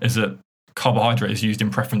 is that carbohydrate is used in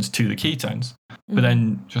preference to the ketones. But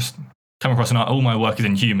then just come across, and all my work is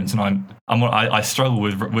in humans, and I struggle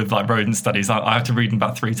with like rodent studies. I have to read them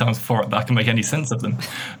about 3 times before I can make any sense of them.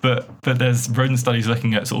 But there's rodent studies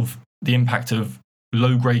looking at sort of the impact of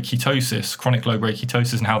low-grade ketosis, chronic low-grade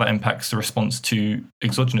ketosis, and how that impacts the response to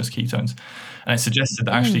exogenous ketones. And it suggested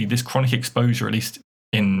that actually this chronic exposure, at least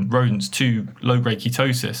in rodents, to low-grade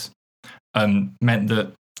ketosis meant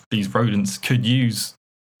that these rodents could use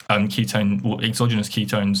ketone or exogenous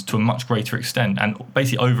ketones to a much greater extent and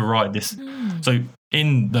basically override this. So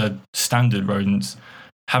in the standard rodents,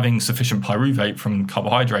 having sufficient pyruvate from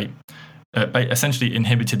carbohydrate essentially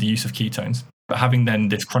inhibited the use of ketones. But having then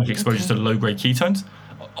this chronic exposure to low-grade ketones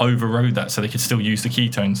overrode that, so they could still use the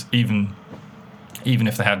ketones even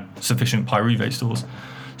if they had sufficient pyruvate stores.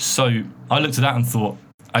 So I looked at that and thought,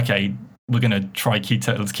 okay, we're going to try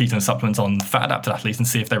ketone supplements on fat-adapted athletes and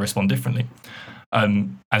see if they respond differently.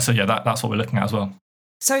 And so, yeah, that's what we're looking at as well.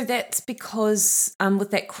 So that's because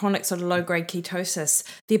with that chronic sort of low-grade ketosis,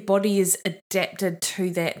 their body is adapted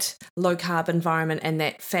to that low-carb environment and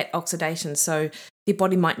that fat oxidation. So their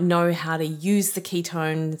body might know how to use the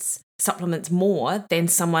ketones supplements more than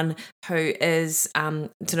someone who is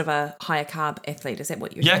sort of a higher carb athlete. Is that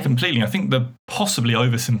what you're saying? Yeah, completely. I think the possibly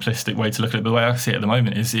oversimplistic way to look at it, the way I see it at the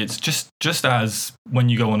moment, is it's just as when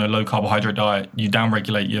you go on a low-carbohydrate diet, you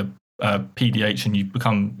downregulate your PDH and you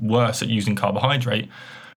become worse at using carbohydrate.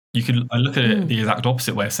 You could look at it the exact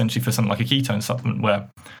opposite way, essentially, for something like a ketone supplement, where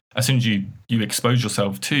as soon as you expose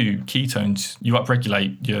yourself to ketones, you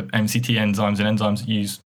upregulate your MCT enzymes and enzymes that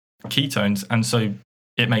use ketones, and so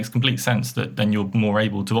it makes complete sense that then you're more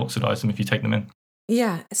able to oxidize them if you take them in.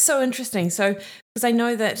 Yeah, it's so interesting. So, because I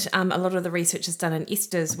know that a lot of the research is done in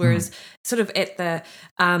esters, whereas sort of at the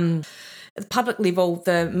public level,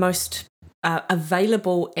 the most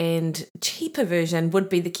available and cheaper version would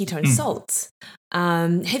be the ketone salts.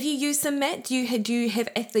 Have you used them, Matt? Do you have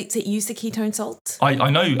athletes that use the ketone salts? I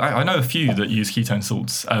know a few that use ketone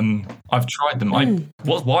salts. I've tried them.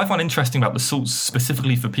 What I find interesting about the salts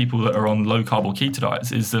specifically for people that are on low carb or keto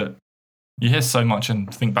diets is that you hear so much,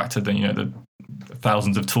 and think back to the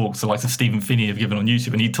thousands of talks the likes of Stephen Finney have given on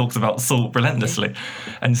YouTube, and he talks about salt relentlessly.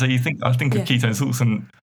 And so I think of ketone salts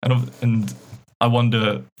and I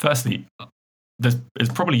wonder, firstly,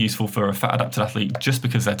 it's probably useful for a fat-adapted athlete just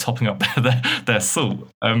because they're topping up their salt,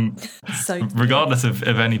 regardless of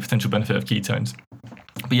any potential benefit of ketones.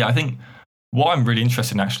 But yeah, I think what I'm really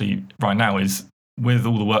interested in actually right now is, with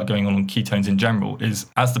all the work going on ketones in general, is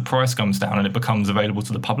as the price comes down and it becomes available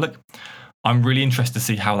to the public, I'm really interested to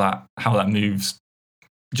see how that moves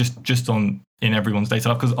just in everyone's daily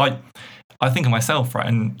life. Because I think of myself, right,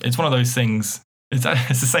 and it's one of those things. It's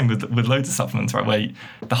the same with loads of supplements, right? Where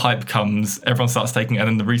the hype comes, everyone starts taking it, and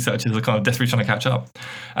then the researchers are kind of desperately trying to catch up.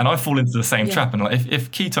 And I fall into the same trap. And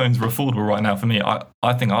if ketones were affordable right now for me,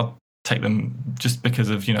 I think I'd take them just because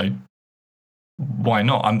of, why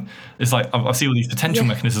not? It's like I see all these potential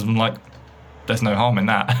mechanisms. I'm like, there's no harm in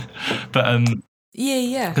that. But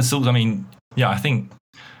because salts, I think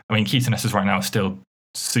ketone esters right now are still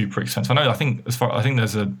super expensive. I think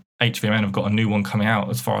there's a HVMN have got a new one coming out.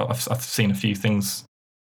 As far as I've seen a few things,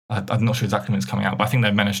 I'm not sure exactly when it's coming out, but I think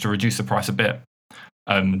they've managed to reduce the price a bit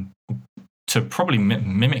to probably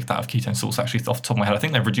mimic that of ketone salts. Actually, off the top of my head, I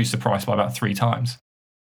think they've reduced the price by about 3 times,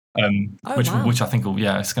 which I think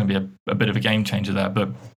it's going to be a bit of a game changer there. But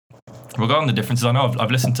regarding the differences, I know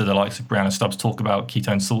I've listened to the likes of Brianna Stubbs talk about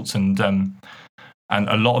ketone salts, and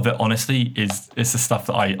a lot of it, honestly, is the stuff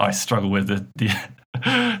that I struggle with.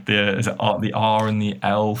 The R and the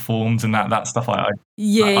L forms and that stuff. I find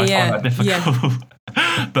that difficult. Yeah.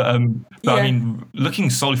 but I mean, looking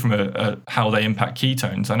solely from a how they impact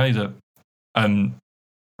ketones, I know that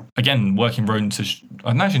again, working rodents,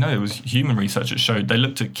 I actually know it was human research that showed, they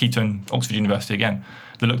looked at Oxford University again.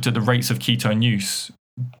 They looked at the rates of ketone use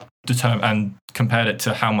and compared it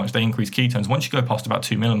to how much they increase ketones. Once you go past about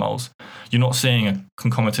 2 millimoles, you're not seeing a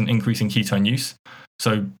concomitant increase in ketone use.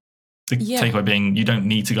 So the takeaway being, you don't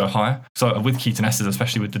need to go higher. So with ketone esters,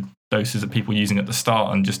 especially with the doses that people are using at the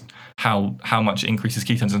start and just how much it increases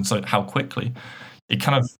ketones and so how quickly, it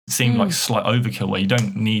kind of seemed like slight overkill where you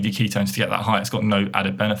don't need your ketones to get that high. It's got no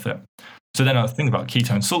added benefit. So then I think about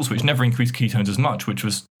ketone salts, which never increased ketones as much, which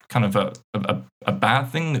was kind of a bad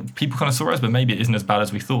thing that people kind of saw as, but maybe it isn't as bad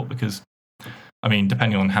as we thought, because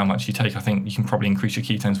depending on how much you take, I think you can probably increase your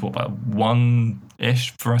ketones about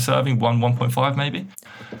 1-ish for a serving, 1.5 maybe,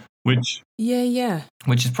 which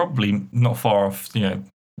is probably not far off,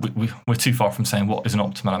 we're too far from saying what is an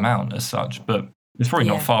optimal amount as such, but it's probably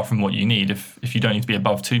not far from what you need if you don't need to be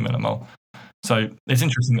above 2 millimole. So it's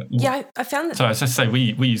interesting that I found that. So as I say,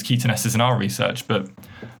 we use ketone esters in our research, but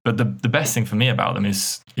the best thing for me about them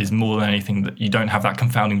is more than anything that you don't have that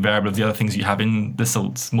confounding variable of the other things you have in the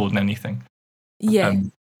salts more than anything.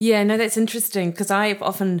 Yeah, no, that's interesting because I've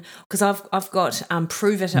got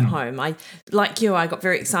Prove It at home. I got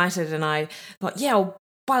very excited and I thought, I'll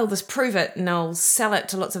buy all this Prove It and I'll sell it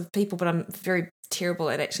to lots of people, but I'm very terrible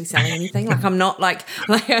at actually selling anything. Like I'm not like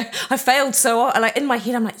I failed so like in my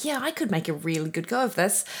head I'm like, I could make a really good go of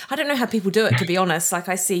this. I don't know how people do it, to be honest. Like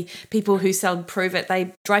I see people who sell Prove It,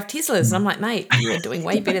 they drive Teslas and I'm like, mate, you are doing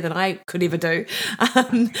way better than I could ever do.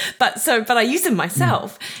 But I use them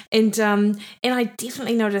myself and I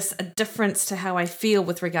definitely notice a difference to how I feel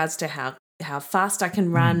with regards to how fast I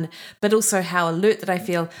can run, but also how alert that I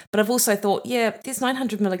feel. But I've also thought, there's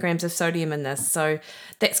 900 milligrams of sodium in this, so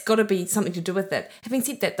that's got to be something to do with it. Having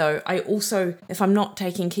said that, though, I also, if I'm not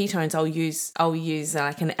taking ketones, I'll use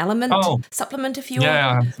like an element supplement, if you will. Yeah,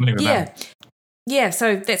 I'm familiar with that. Yeah,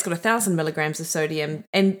 so that's got 1,000 milligrams of sodium,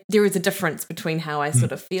 and there is a difference between how I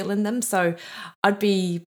sort of feel in them. So I'd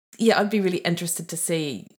be really interested to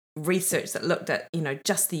see research that looked at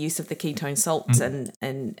just the use of the ketone salts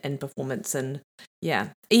and performance, and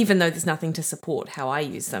even though there's nothing to support how I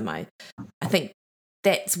use them, I think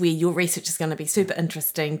that's where your research is going to be super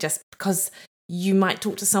interesting, just because you might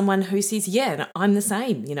talk to someone who says I'm the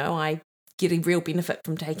same, I get a real benefit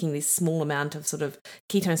from taking this small amount of sort of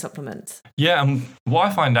ketone supplements. What I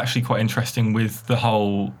find actually quite interesting with the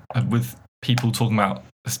whole with people talking about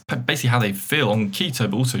basically how they feel on keto,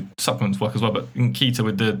 but also supplements work as well. But in keto,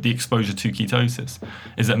 with the exposure to ketosis,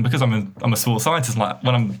 is that because I'm a sports scientist, like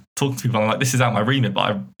when I'm talking to people, I'm like, this is out my remit,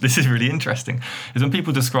 but this is really interesting. Is when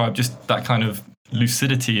people describe just that kind of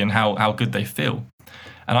lucidity and how good they feel,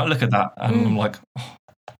 and I look at that and I'm like,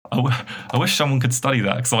 I wish someone could study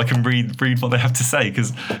that so I can read what they have to say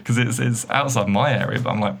because it's outside my area.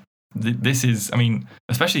 But I'm like, this is, I mean,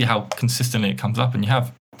 especially how consistently it comes up, and you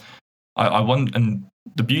have. I want, and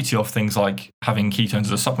the beauty of things like having ketones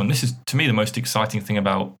as a supplement, this is to me the most exciting thing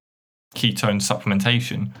about ketone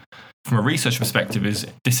supplementation from a research perspective, is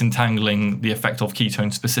disentangling the effect of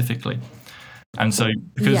ketones specifically. And so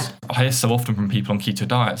because I hear so often from people on keto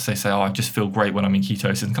diets, they say, I just feel great when I'm in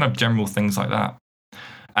ketosis, and kind of general things like that.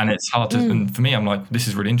 And it's hard to, and for me, I'm like, this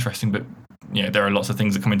is really interesting, but there are lots of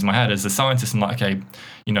things that come into my head as a scientist. I'm like, okay,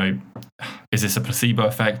 is this a placebo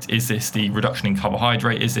effect? Is this the reduction in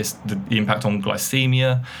carbohydrate? Is this the impact on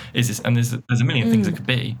glycemia? Is this, and there's a million things it could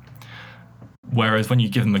be. Whereas when you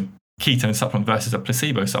give them a ketone supplement versus a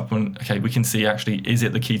placebo supplement, okay, we can see actually, is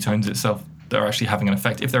it the ketones itself that are actually having an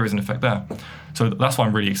effect, if there is an effect there? So that's why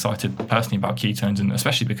I'm really excited personally about ketones, and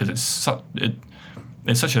especially because it's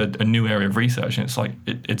such a new area of research, and it's like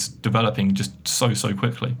it's developing just so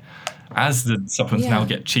quickly. As the supplements now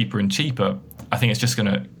get cheaper and cheaper, I think it's just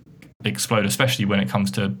going to explode, especially when it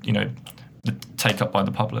comes to the take up by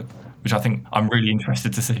the public, which I think I'm really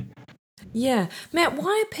interested to see. Yeah. Matt,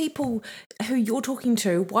 why are people who you're talking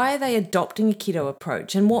to, why are they adopting a keto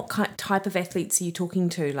approach, and what type of athletes are you talking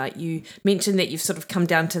to? Like you mentioned that you've sort of come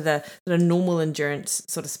down to the normal endurance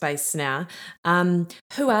sort of space now.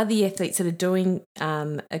 Who are the athletes that are doing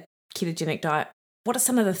a ketogenic diet? What are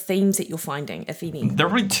some of the themes that you're finding, if any? There are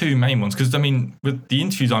really two main ones, because I mean, with the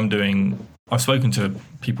interviews I'm doing, I've spoken to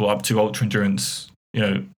people up to ultra endurance,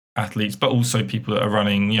 athletes, but also people that are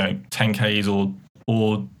running, 10Ks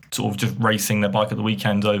or sort of just racing their bike at the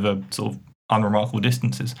weekends over sort of unremarkable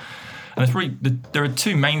distances. And it's really, there are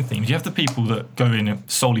two main themes. You have the people that go in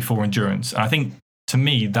solely for endurance, and I think to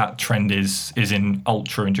me that trend is in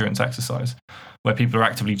ultra endurance exercise, where people are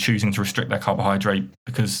actively choosing to restrict their carbohydrate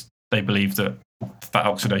because they believe that fat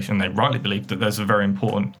oxidation, they rightly believe that there's a very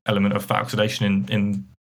important element of fat oxidation in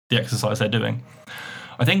the exercise they're doing.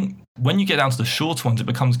 I think when you get down to the shorter ones, it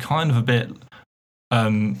becomes kind of a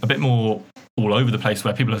bit more all over the place,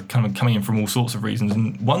 where people are kind of coming in from all sorts of reasons.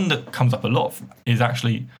 And one that comes up a lot is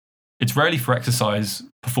actually, it's rarely for exercise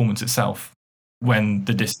performance itself when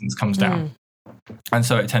the distance comes down. And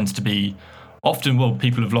so it tends to be often, well,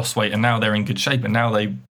 people have lost weight and now they're in good shape and now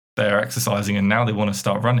they're exercising and now they want to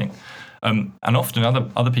start running. And often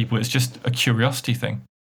other people, it's just a curiosity thing.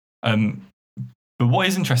 But what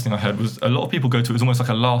is interesting, I heard, was a lot of people go to it as almost like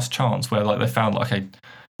a last chance, where like they found like, okay,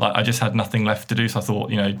 like I just had nothing left to do, so I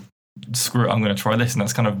thought, screw it, I'm going to try this, and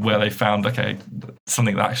that's kind of where they found, okay,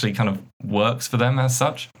 something that actually kind of works for them as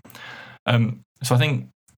such. So I think,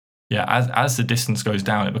 as the distance goes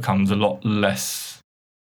down, it becomes a lot less,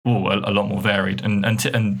 a lot more varied,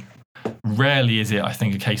 and rarely is it, I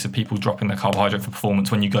think, a case of people dropping their carbohydrate for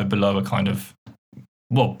performance when you go below a kind of,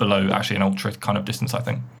 below actually an ultra kind of distance, I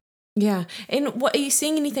think. Yeah. And what are you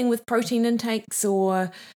seeing anything with protein intakes,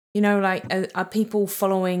 or, like are people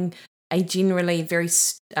following a generally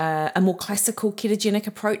a more classical ketogenic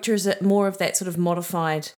approach, or is it more of that sort of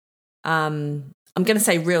modified, I'm going to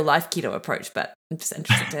say real life keto approach, but I'm just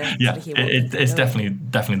interested to yeah, hear it's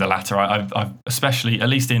definitely the latter. I've especially, at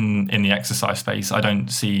least in the exercise space, I don't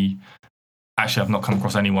see, actually I've not come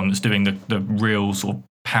across anyone that's doing the real sort of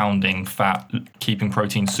pounding fat, keeping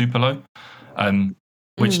protein super low,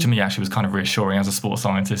 which to me actually was kind of reassuring as a sports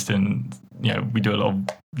scientist. And we do a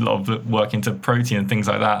lot of work into protein and things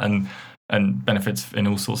like that, and benefits in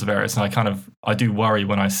all sorts of areas. And I do worry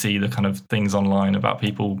when I see the kind of things online about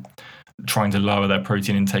people trying to lower their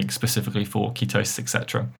protein intake specifically for ketosis,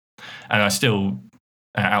 etc. And I still,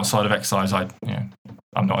 outside of exercise, I'm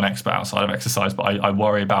not an expert outside of exercise, but I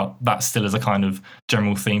worry about that still as a kind of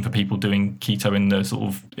general theme for people doing keto in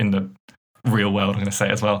the real world. I'm going to say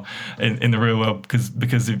as well in the real world, because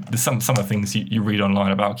some of the things you read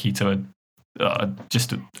online about keto are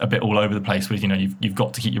just a bit all over the place. With you've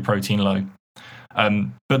got to keep your protein low,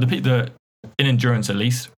 but the in endurance, at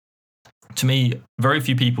least to me, very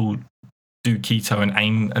few people do keto and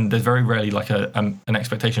aim, and there's very rarely like an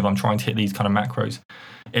expectation of I'm trying to hit these kind of macros.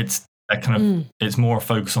 It's it's more a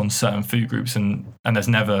focus on certain food groups, and there's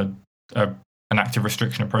never an active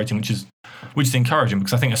restriction of protein, which is encouraging,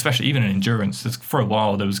 because I think especially even in endurance, for a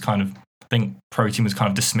while there was I think protein was kind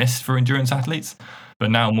of dismissed for endurance athletes, but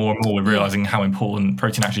now more and more we're realizing how important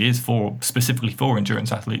protein actually is specifically for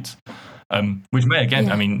endurance athletes, which may again,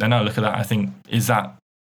 then I look at that, I think, is that,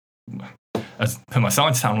 as per my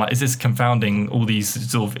science sound, like, is this confounding all these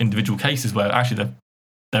sort of individual cases where actually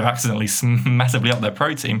they've accidentally massively upped their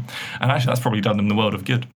protein, and actually that's probably done them the world of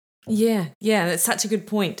good. Yeah, that's such a good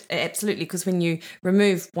point. Absolutely, because when you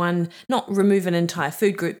not remove an entire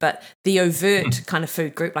food group, but the overt kind of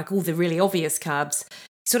food group, like all the really obvious carbs, you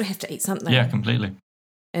sort of have to eat something. Yeah, completely.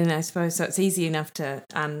 And I suppose so it's easy enough to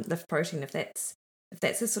lift protein if that's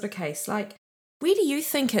the sort of case. Like, where do you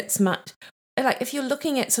think it's much? Like, if you're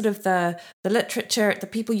looking at sort of the literature, the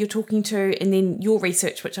people you're talking to, and then your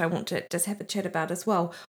research, which I want to just have a chat about as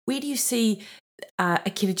well, where do you see a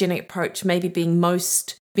ketogenic approach maybe being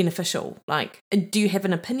most beneficial? Like, do you have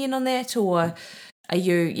an opinion on that, or are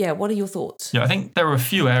you, what are your thoughts? Yeah, I think there are a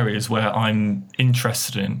few areas where I'm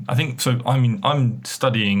interested in. I think, so I'm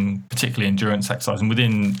studying particularly endurance exercise, and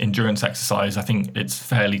within endurance exercise, I think it's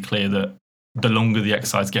fairly clear that the longer the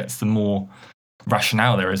exercise gets, the more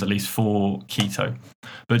rationale there is, at least for keto.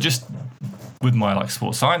 But just with my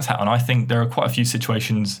sports science hat on, I think there are quite a few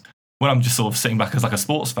situations when I'm just sort of sitting back as a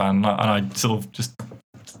sports fan, and I sort of just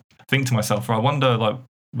think to myself, I wonder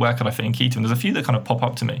where could I fit in keto? And there's a few that kind of pop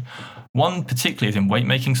up to me. One particularly is in weight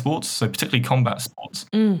making sports, so particularly combat sports,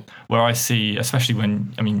 where I see, especially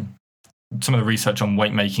when some of the research on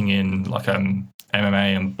weight making in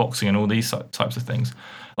MMA and boxing and all these types of things,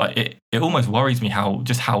 it almost worries me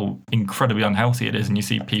how incredibly unhealthy it is. And you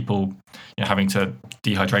see people having to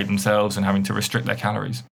dehydrate themselves and having to restrict their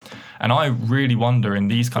calories. And I really wonder in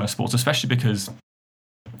these kind of sports, especially because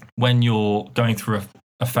when you're going through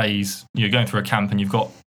a phase, you're going through a camp and you've got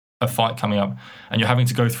a fight coming up, and you're having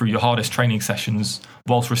to go through your hardest training sessions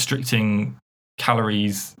whilst restricting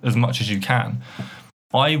calories as much as you can.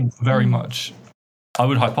 I would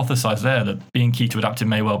hypothesize there that being keto adapted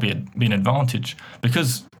may well be an advantage,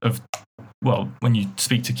 because of, when you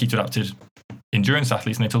speak to keto adapted endurance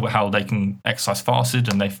athletes and they talk about how they can exercise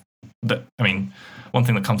fasted, and one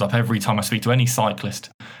thing that comes up every time I speak to any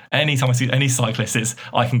cyclist, is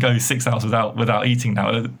I can go 6 hours without eating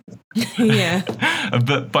now. Yeah.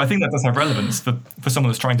 But I think that does have relevance for someone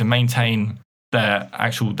that's trying to maintain their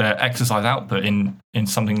exercise output in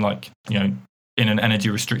something like, in an energy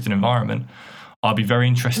restricted environment. I'd be very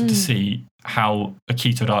interested to see how a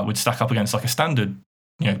keto diet would stack up against a standard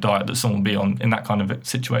diet that someone would be on in that kind of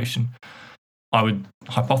situation. I would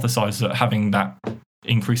hypothesize that having that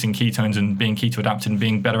increasing ketones and being keto adapted and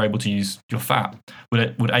being better able to use your fat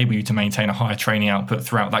would enable you to maintain a higher training output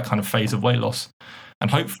throughout that kind of phase of weight loss, and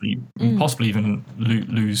hopefully possibly even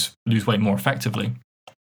lose weight more effectively,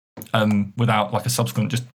 without a subsequent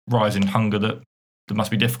just rise in hunger that must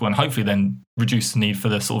be difficult, and hopefully then reduce the need for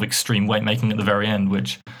the sort of extreme weight making at the very end,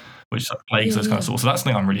 which plagues those kind of sorts. So that's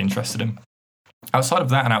something I'm really interested in. Outside of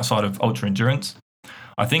that, and outside of ultra endurance,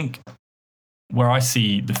 I think where I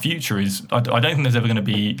see the future is, I don't think there's ever going to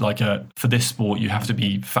be for this sport you have to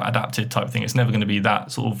be fat adapted type thing. It's never going to be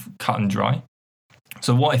that sort of cut and dry.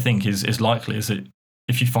 So what I think is likely is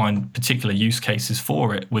if you find particular use cases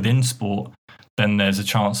for it within sport, then there's a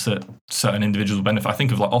chance that certain individuals will benefit. I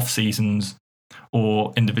think of like off seasons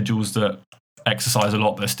or individuals that exercise a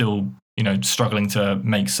lot but are still, struggling to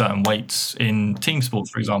make certain weights in team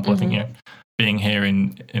sports, for example. Mm-hmm. I think, being here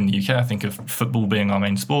in the UK, I think of football being our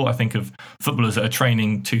main sport. I think of footballers that are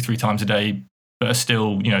training 2-3 times a day but are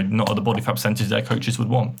still, not at the body fat percentage their coaches would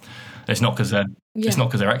want. It's not because they're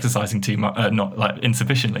exercising too much, not like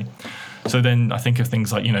insufficiently. So then I think of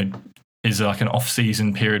things like, is like an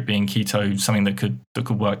off-season period being keto something that could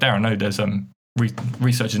work there? I know there's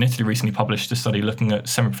researchers in Italy recently published a study looking at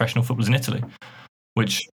semi-professional footballers in Italy,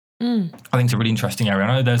 which I think is a really interesting area.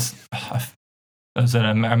 I know there's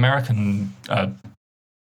an American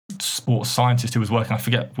sports scientist who was working, I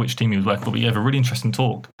forget which team he was working, but he gave a really interesting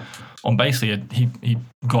talk on basically he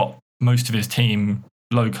got most of his team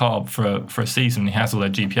low carb for a season. He has all their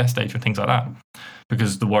GPS data and things like that,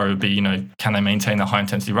 because the worry would be, can they maintain their high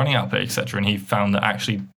intensity running output, etc. And he found that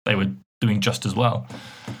actually they were doing just as well.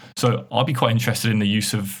 So I'd be quite interested in the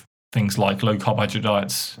use of things like low carbohydrate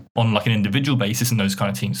diets on like an individual basis in those kind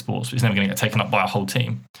of team sports, but it's never going to get taken up by a whole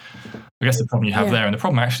team. I guess the problem you have there, and the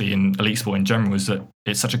problem actually in elite sport in general, is that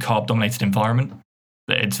it's such a carb dominated environment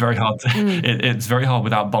that it's very hard to, it's very hard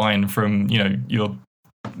without buy-in from,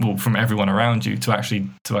 from everyone around you to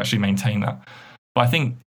actually maintain that. But I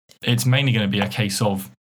think it's mainly going to be a case of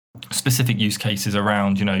specific use cases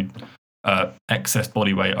around, excess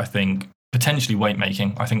body weight. I think potentially weight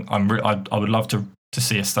making. I think I would love to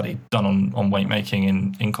see a study done on weight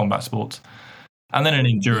making in combat sports, and then in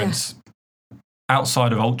endurance,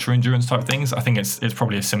 outside of ultra endurance type things. I think it's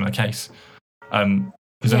probably a similar case.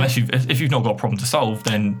 Because unless if you've not got a problem to solve,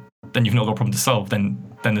 then you've not got a problem to solve. Then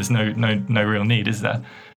there's no real need, is there?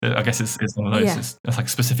 I guess it's one of those. It's like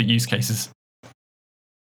specific use cases.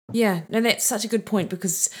 Yeah, no, that's such a good point,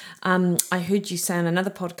 because I heard you say on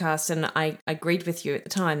another podcast, and I agreed with you at the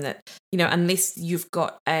time, that, unless you've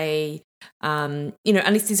got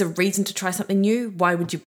unless there's a reason to try something new, why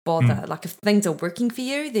would you bother? Like, if things are working for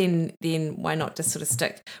you, then why not just sort of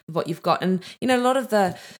stick with what you've got? And, a lot of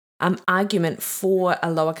the argument for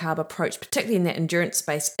a lower carb approach, particularly in that endurance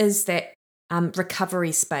space, is that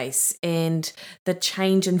recovery space, and the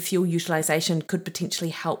change in fuel utilization could potentially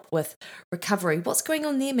help with recovery. What's going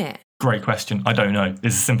on there, Matt? Great question. I don't know.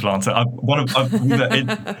 It's a simple answer.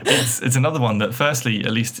 It's another one that, firstly,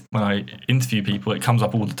 at least when I interview people, it comes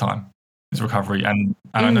up all the time. Is recovery, and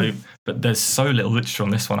I know, but there's so little literature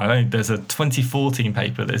on this one. I know there's a 2014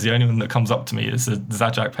 paper that's the only one that comes up to me. It's a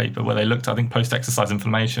Zajac paper where they looked, I think, post-exercise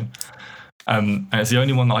inflammation. And it's the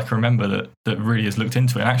only one that I can remember that really has looked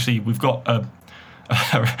into it. And actually, we've got a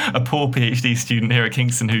poor PhD student here at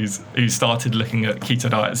Kingston who started looking at keto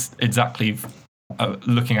diets exactly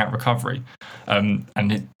looking at recovery.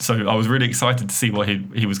 So I was really excited to see what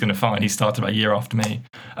he was going to find. He started about a year after me,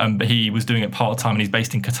 but he was doing it part-time, and he's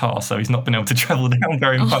based in Qatar, so he's not been able to travel down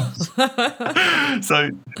very much. So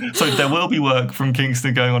there will be work from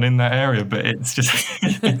Kingston going on in that area, but it's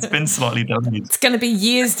been slightly delayed. It's going to be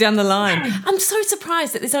years down the line. I'm so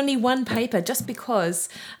surprised that there's only one paper, just because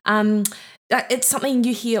it's something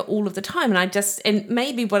you hear all of the time. And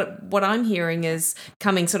maybe what I'm hearing is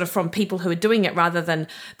coming sort of from people who are doing it, rather than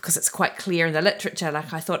because it's quite clear in the literature.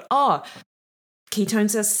 Like, I thought,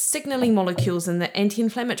 ketones are signaling molecules in the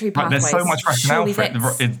anti-inflammatory pathways. There's so much rationale for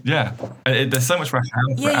it. There's so much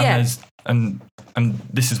rationale for it. And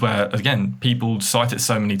this is where, again, people cite it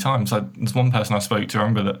so many times. There's one person I spoke to, I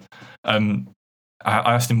remember that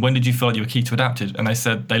I asked him, when did you feel like you were keto adapted? And they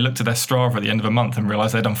said they looked at their Strava at the end of a month and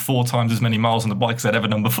realised they'd done 4 times as many miles on the bike as they'd ever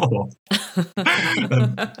done before. Which kind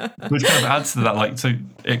of adds to that. So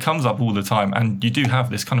it comes up all the time, and you do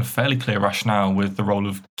have this kind of fairly clear rationale with the role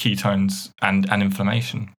of ketones and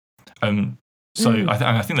inflammation. I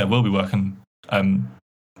think there will be work, and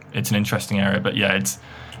it's an interesting area. But it's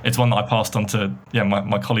one that I passed on to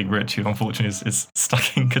my colleague Rich, who unfortunately is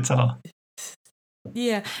stuck in Qatar.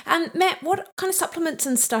 Yeah. And Matt, what kind of supplements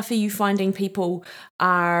and stuff are you finding people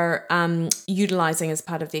are utilising as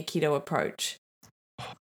part of their keto approach?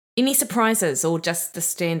 Any surprises, or just the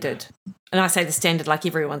standard? And I say the standard like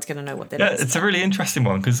everyone's going to know what that is. Yeah, it's a really interesting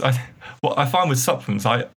one, because what I find with supplements,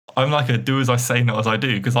 I'm like a do as I say, not as I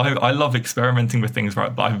do, because I love experimenting with things,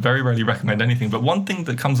 right? But I very rarely recommend anything. But one thing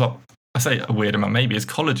that comes up, I say a weird amount maybe, is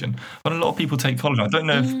collagen. But a lot of people take collagen. I don't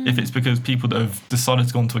know if it's because people that have decided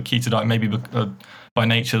to go onto a keto diet maybe by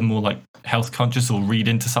nature more like health conscious, or read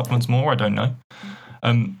into supplements more. I don't know.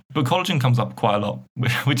 But collagen comes up quite a lot,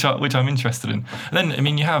 which I'm interested in. And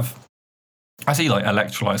then, I see like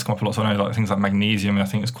electrolytes come up a lot. So I know like things like magnesium, I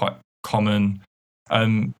think is quite common.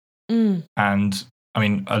 And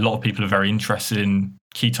a lot of people are very interested in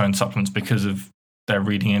ketone supplements because of their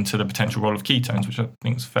reading into the potential role of ketones, which I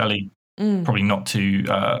think is fairly probably not too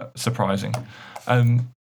surprising.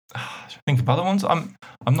 Think of other ones.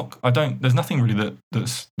 There's nothing really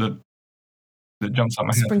that jumps up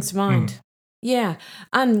my head. Springs to mind. Yeah.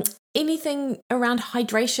 Anything around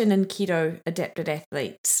hydration in keto adapted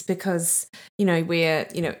athletes? Because, we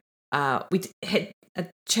had a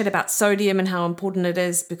chat about sodium and how important it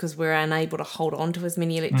is because we're unable to hold on to as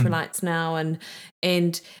many electrolytes now. And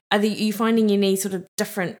are you finding any sort of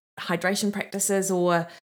different hydration practices or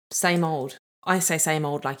same old? I say same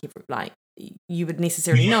old like you would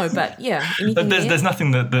necessarily know, but anything there's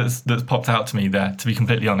nothing that's popped out to me there, to be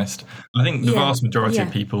completely honest. I think the vast majority of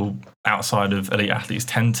people outside of elite athletes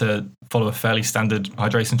tend to follow a fairly standard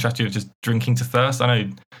hydration strategy of just drinking to thirst. I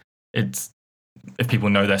know if people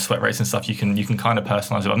know their sweat rates and stuff, you can kind of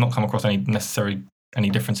personalize it. I've not come across any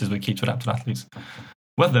differences with keto adapted athletes.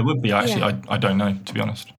 Whether there would be, actually, I don't know, to be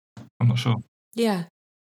honest. I'm not sure. Yeah.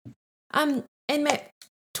 And Matt,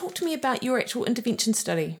 talk to me about your actual intervention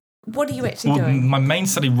study. What are you actually doing? My main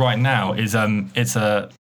study right now is it's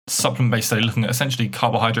a supplement-based study looking at essentially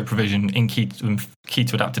carbohydrate provision in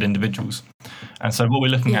keto-adapted individuals. And so what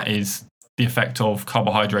we're looking at is the effect of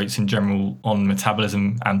carbohydrates in general on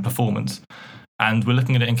metabolism and performance. And we're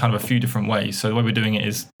looking at it in kind of a few different ways. So the way we're doing it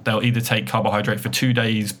is they'll either take carbohydrate for 2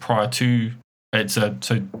 days prior to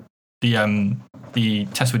the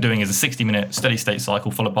test we're doing is a 60-minute steady state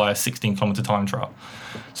cycle followed by a 16-kilometer time trial.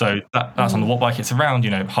 So that's on the watt bike. It's around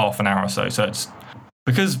half an hour or so. So it's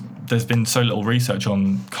because there's been so little research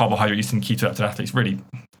on carbohydrate use in keto adapted athletes, really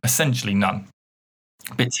essentially none.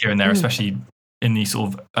 Bits here and there, especially in the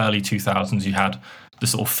sort of early 2000s, you had the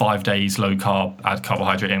sort of 5 days low carb, add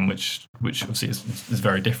carbohydrate in, which obviously is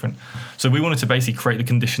very different. So we wanted to basically create the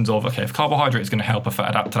conditions of, okay, if carbohydrate is going to help a fat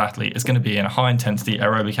adapted athlete, it's going to be in a high intensity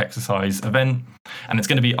aerobic exercise event, and it's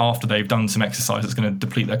going to be after they've done some exercise that's going to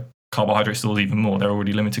deplete their carbohydrate stores even more. They're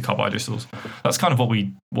already limited carbohydrate stores. That's kind of what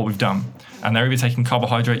we've done. And they're either taking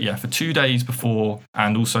carbohydrate, for 2 days before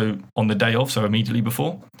and also on the day of, so immediately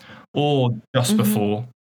before, or just before,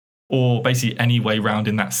 or basically any way round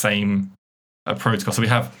in that same protocol. So we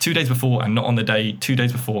have 2 days before and not on the day, 2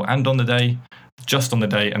 days before and on the day, just on the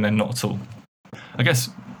day, and then not at all. I guess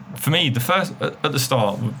for me, the first at the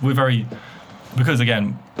start, we're very, because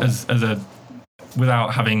again,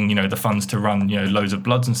 without having the funds to run loads of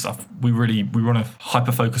bloods and stuff, we want to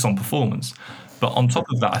hyper focus on performance. But on top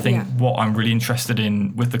of that, I think what I'm really interested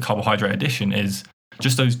in with the carbohydrate addition is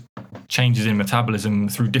just those changes in metabolism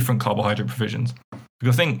through different carbohydrate provisions.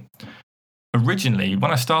 Because I think originally,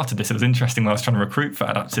 when I started this, it was interesting when I was trying to recruit fat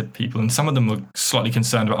adapted people, and some of them were slightly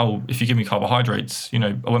concerned about, if you give me carbohydrates, I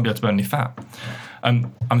won't be able to burn any fat.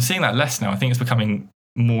 I'm seeing that less now. I think it's becoming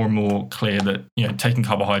more and more clear that taking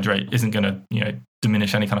carbohydrate isn't going to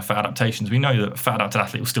diminish any kind of fat adaptations. We know that a fat adapted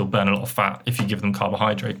athlete will still burn a lot of fat if you give them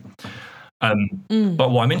carbohydrate. But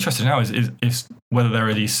what I'm interested in now is whether there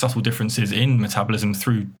are these subtle differences in metabolism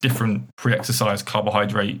through different pre-exercise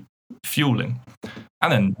carbohydrate fueling.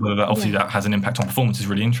 And then whether that obviously that has an impact on performance is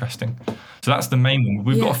really interesting. So that's the main one.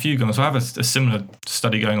 We've got a few going. So I have a similar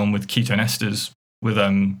study going on with ketone esters. We're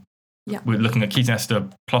looking at ketone ester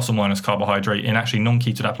plus or minus carbohydrate in actually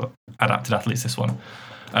non-keto adapted athletes. This one,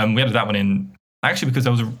 we added that one in actually because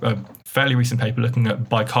there was a fairly recent paper looking at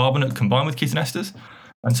bicarbonate combined with ketone esters.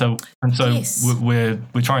 And so we're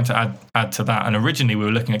trying to add to that. And originally we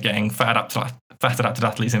were looking at getting fat adapted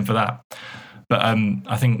athletes in for that. But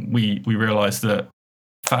I think we realised that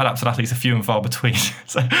fat adapted athletes are few and far between.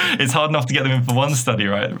 So it's hard enough to get them in for one study,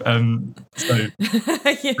 right?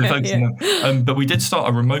 But we did start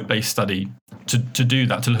a remote-based study to do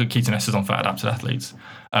that, to look at ketone esters on fat adapted athletes.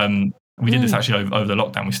 We did this actually over the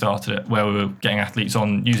lockdown. We started it where we were getting athletes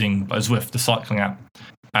on using Zwift, the cycling app,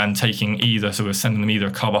 and taking so we're sending them either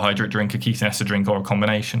a carbohydrate drink, a ketone ester drink, or a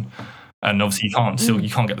combination. And obviously you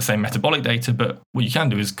can't get the same metabolic data, but what you can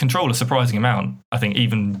do is control a surprising amount. I think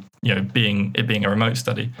even being a remote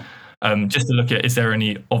study, just to look at, is there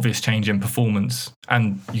any obvious change in performance?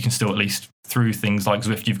 And you can still, at least through things like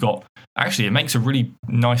Zwift, it makes a really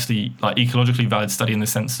nicely ecologically valid study in the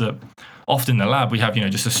sense that often in the lab we have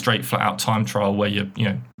just a straight flat out time trial where you're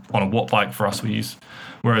on a watt bike for us we use.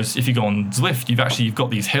 Whereas if you go on Zwift, you've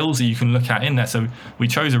got these hills that you can look at in there. So we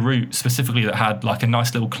chose a route specifically that had a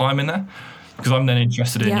nice little climb in there, because I'm then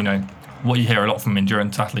interested in what you hear a lot from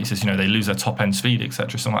endurance athletes is they lose their top end speed,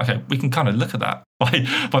 etc. So I'm like, okay, we can kind of look at that by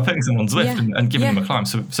putting them on Zwift and giving them a climb.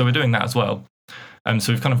 So we're doing that as well.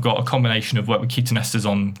 So we've kind of got a combination of work with ketone esters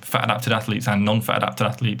on fat adapted athletes and non-fat adapted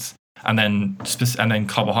athletes, and then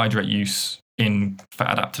carbohydrate use in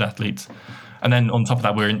fat adapted athletes. And then on top of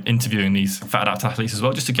that, we're interviewing these fat adapted athletes as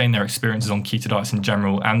well, just to gain their experiences on keto diets in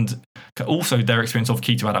general, and also their experience of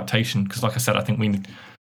keto adaptation. Because like I said, I think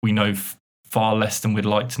we know far less than we'd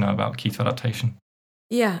like to know about keto adaptation.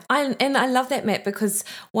 Yeah, I love that, Matt, because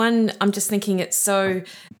one, I'm just thinking it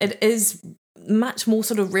is much more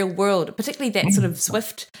sort of real world, particularly that sort of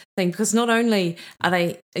Zwift thing, because not only are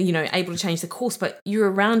they, able to change the course, but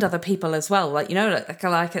you're around other people as well. Like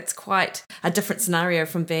it's quite a different scenario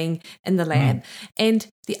from being in the lab. And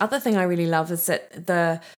the other thing I really love is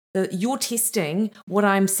that you're testing what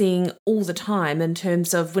I'm seeing all the time in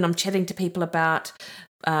terms of when I'm chatting to people about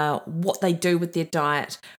what they do with their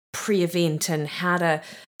diet pre-event and how to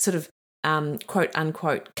sort of quote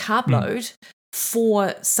unquote carb load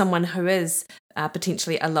for someone who is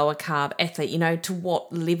potentially a lower carb athlete. To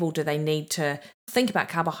what level do they need to think about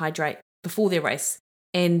carbohydrate before their race?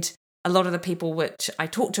 And a lot of the people which I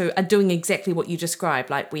talk to are doing exactly what you described.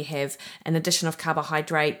 Like, we have an addition of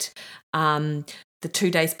carbohydrate the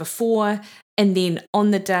 2 days before, and then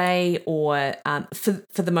on the day, or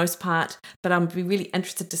for the most part. But I'm really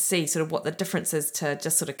interested to see sort of what the difference is to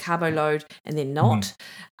just sort of carbo load and then not.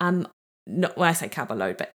 Not when I say carbo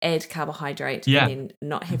load, but add carbohydrate and then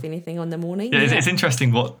not have anything on the morning. Yeah, it's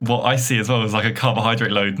interesting what I see as well as like a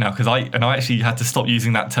carbohydrate load now, because I actually had to stop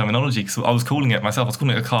using that terminology, because I was calling it myself. I was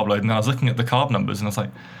calling it a carb load, and then I was looking at the carb numbers, and I was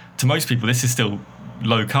like, to most people, this is still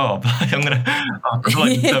low carb.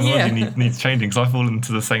 The terminology needs changing, because I fall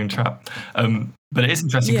into the same trap. But it is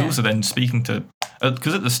interesting also then speaking to,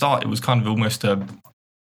 because at the start it was kind of almost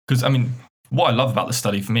because what I love about the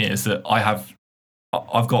study for me is that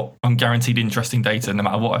I'm guaranteed interesting data no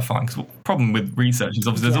matter what I find. Because the problem with research is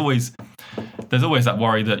obviously there's always that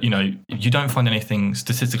worry that, if you don't find anything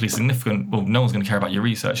statistically significant, well, no one's going to care about your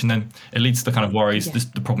research. And then it leads to the kind of worries,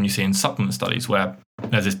 the problem you see in supplement studies, where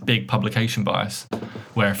there's this big publication bias,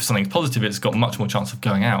 where if something's positive, it's got much more chance of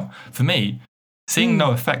going out. For me, seeing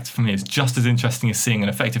no effect for me is just as interesting as seeing an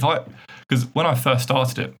effect. Because when I first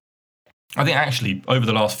started it, I think actually over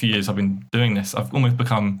the last few years I've been doing this, I've almost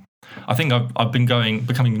become, I think I've been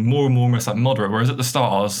becoming more and more almost like moderate, whereas at the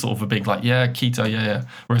start I was sort of a big like, keto,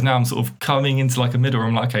 whereas now I'm sort of coming into like a middle where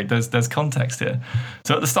I'm like, okay, there's context here.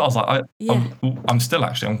 So at the start I was like,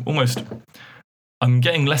 I'm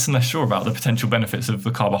getting less and less sure about the potential benefits of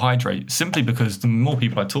the carbohydrate, simply because the more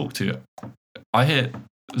people I talk to, I hear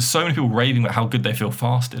so many people raving about how good they feel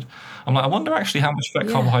fasted. I'm like, I wonder actually how much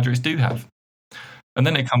effect carbohydrates do have. And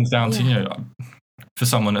then it comes down to, for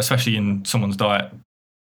someone, especially in someone's diet,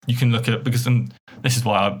 you can look at, because this is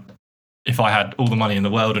why if I had all the money in the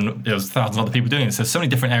world and there was thousands of other people doing this, there's so many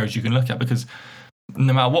different areas you can look at, because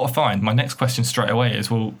no matter what I find, my next question straight away is,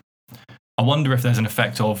 well, I wonder if there's an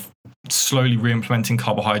effect of slowly re-implementing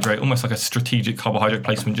carbohydrate, almost like a strategic carbohydrate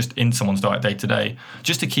placement just in someone's diet day to day,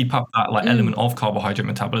 just to keep up that element of carbohydrate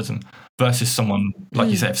metabolism, versus someone, like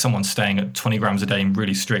you said, if someone's staying at 20 grams a day and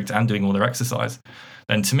really strict and doing all their exercise,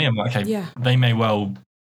 then to me, I'm like, okay, they may well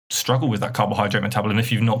struggle with that carbohydrate metabolism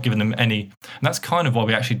if you've not given them any. And that's kind of why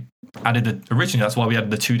we actually originally that's why we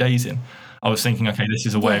added the 2 days in. I was thinking, okay, this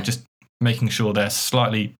is a way of just making sure their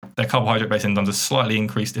carbohydrate-based enzymes are slightly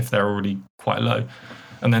increased if they're already quite low.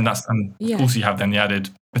 And then also you have then the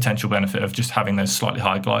added potential benefit of just having those slightly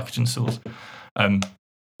higher glycogen stores. But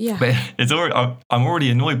I'm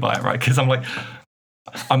already annoyed by it, right? Because I'm like,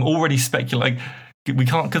 I'm already speculating. We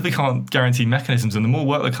can't guarantee mechanisms, and the more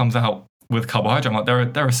work that comes out with carbohydrate, I'm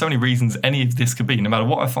like, there are so many reasons any of this could be. No matter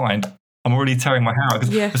what I find, I'm already tearing my hair out.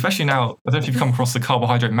 Especially now, I don't know if you've come across the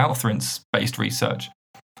carbohydrate mouth rinse based research.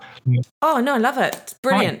 Oh no, I love it. It's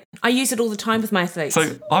brilliant. Right. I use it all the time with my athletes.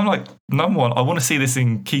 So I'm like, number one, I want to see this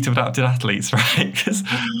in keto adapted athletes, right? Because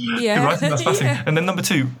that's fascinating. And then number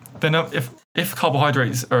two, then if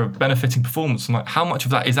carbohydrates are benefiting performance, I'm like, how much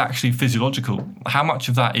of that is actually physiological? How much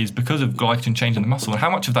of that is because of glycogen change in the muscle, and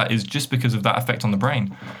how much of that is just because of that effect on the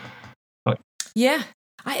brain? There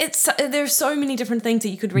are so many different things that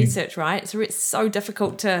you could research, right? So it's so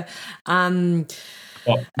difficult to.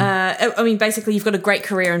 Basically, you've got a great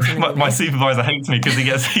career in front of you. My supervisor hates me because he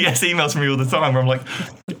gets emails from me all the time where I'm like,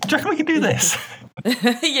 do you reckon we can do this?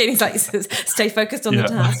 He's like, stay focused on the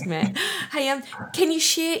task, man. Hey, can you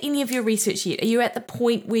share any of your research yet? Are you at the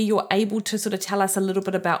point where you're able to sort of tell us a little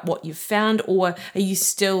bit about what you've found, or are you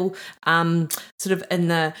still sort of in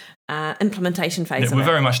the implementation phase? We're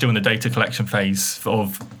very much still in the data collection phase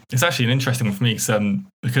it's actually an interesting one for me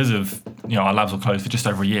because of our labs were closed for just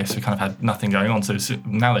over a year, so we kind of had nothing going on. So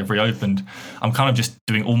now they've reopened, I'm kind of just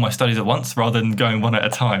doing all my studies at once rather than going one at a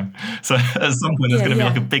time. So at some point there's going to be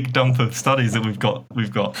like a big dump of studies that we've got.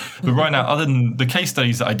 But right now, other than the case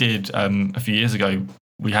studies that I did a few years ago,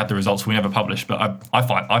 we had the results we never published, but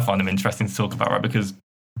I find them interesting to talk about, right? Because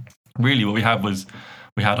really what we had was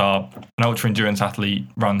an ultra endurance athlete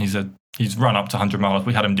run. He's run up to 100 miles.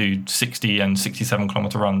 We had him do 60 and 67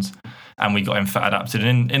 kilometer runs, and we got him fat adapted.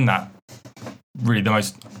 And in that, really the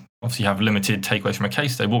most, obviously you have limited takeaways from a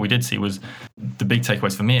case study. What we did see was the big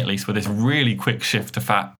takeaways for me, at least, were this really quick shift to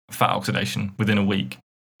fat oxidation within a week.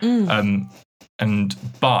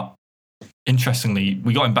 But interestingly,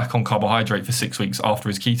 we got him back on carbohydrate for 6 weeks after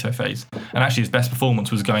his keto phase, and actually his best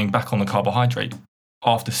performance was going back on the carbohydrate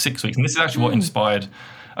after 6 weeks. And this is actually what inspired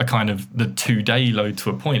a kind of the 2-day load to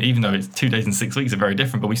a point, even though it's 2 days and 6 weeks are very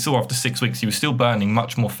different. But we saw after 6 weeks, he was still burning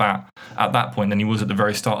much more fat at that point than he was at the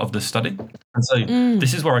very start of the study. And so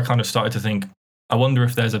this is where I kind of started to think, I wonder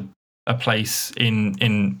if there's a place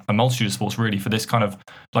in a multitude of sports really for this kind of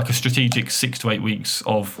like a strategic 6 to 8 weeks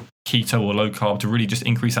of keto or low carb to really just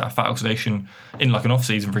increase that fat oxidation in like an off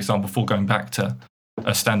season, for example, before going back to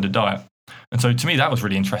a standard diet. And so to me, that was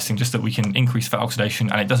really interesting, just that we can increase fat oxidation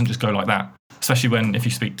and it doesn't just go like that, especially when if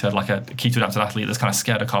you speak to like a keto adapted athlete that's kind of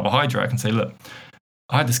scared of carbohydrate, I can say, look,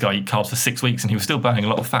 I had this guy eat carbs for 6 weeks and he was still burning a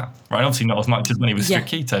lot of fat, right? And obviously not as much as when he was strict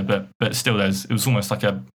keto, but still it was almost like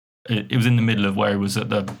it was in the middle of where he was at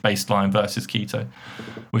the baseline versus keto,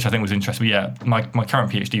 which I think was interesting. But yeah, my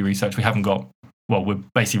current PhD research, we're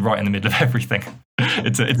basically right in the middle of everything.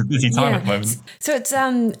 It's a busy time at the moment. So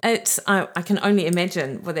I can only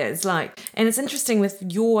imagine what that is like. And it's interesting with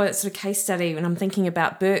your sort of case study when I'm thinking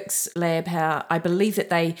about Burke's lab, how I believe that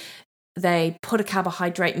they put a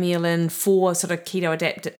carbohydrate meal in for sort of keto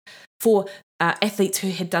adapted for athletes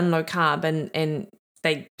who had done low carb, and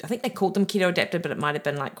I think they called them keto adapted, but it might have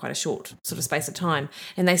been like quite a short sort of space of time.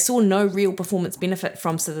 And they saw no real performance benefit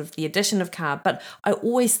from sort of the addition of carb. But I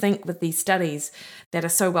always think with these studies that are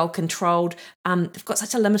so well controlled, they've got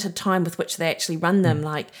such a limited time with which they actually run them.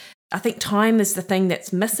 Like, I think time is the thing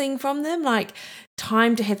that's missing from them, like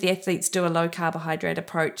time to have the athletes do a low carbohydrate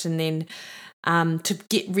approach, and then to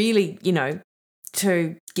get really,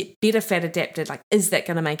 to get better fat adapted, like, is that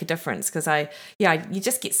going to make a difference? Because you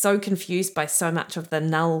just get so confused by so much of the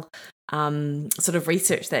null sort of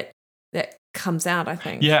research that comes out, I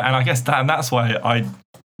think. Yeah, and I guess that's why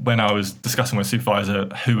when I was discussing with supervisor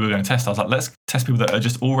who we were going to test, I was like, let's test people that are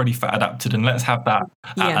just already fat adapted, and let's have that.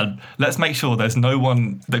 And let's make sure there's no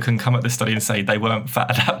one that can come at this study and say they weren't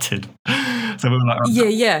fat adapted. So we were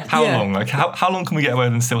like, how long? Like, how long can we get away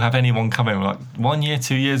with and still have anyone come in? We're like 1 year,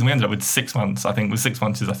 2 years, and we ended up with 6 months. I think with 6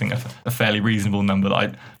 months is a fairly reasonable number.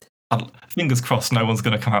 That I fingers crossed, no one's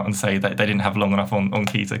going to come out and say that they didn't have long enough on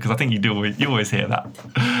keto, because I think you always hear that.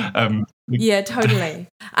 Yeah, totally.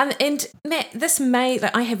 And Matt, this may,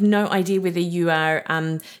 like, I have no idea whether you are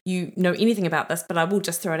you know anything about this, but I will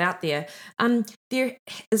just throw it out there. There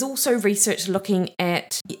is also research looking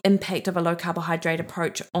at the impact of a low carbohydrate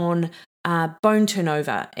approach on bone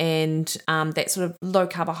turnover and that sort of low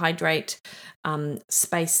carbohydrate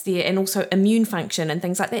space there, and also immune function and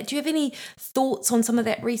things like that. Do you have any thoughts on some of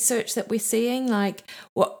that research that we're seeing? Like,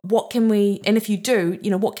 what can we, and if you do,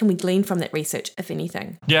 what can we glean from that research, if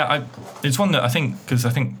anything? Yeah, it's one that I think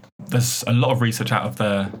there's a lot of research out of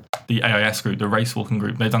the AIS group, the race walking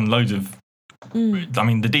group. They've done loads of I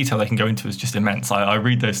mean, the detail they can go into is just immense. I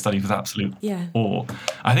read those studies with absolute awe.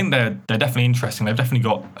 I think they're definitely interesting. They've definitely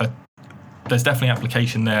there's definitely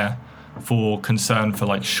application there for concern for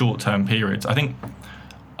like short-term periods. I think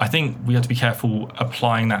we have to be careful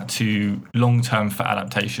applying that to long-term fat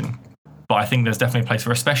adaptation. But I think there's definitely a place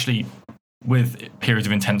for, especially with periods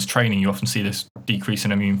of intense training, you often see this decrease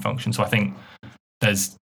in immune function. So I think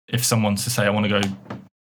if someone's to say, I want to go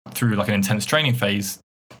through like an intense training phase,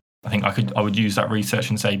 I think I would use that research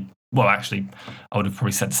and say, well, actually, I would have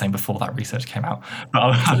probably said the same before that research came out. But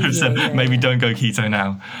I would have said, maybe don't go keto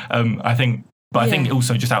now. I think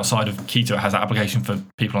also just outside of keto, it has that application for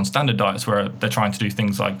people on standard diets where they're trying to do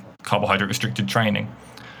things like carbohydrate restricted training,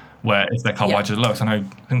 where if their carbohydrates are low. So I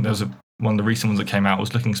think there was one of the recent ones that came out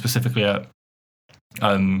was looking specifically at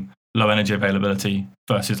low energy availability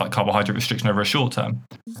versus like carbohydrate restriction over a short term.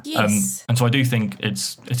 Yes. And so I do think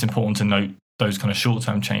it's important to note those kind of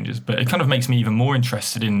short-term changes, but it kind of makes me even more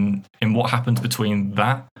interested in what happens between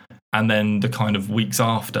that and then the kind of weeks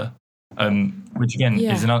after, which again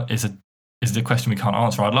is the question we can't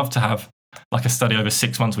answer. I'd love to have like a study over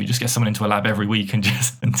 6 months where you just get someone into a lab every week and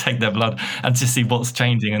take their blood and just see what's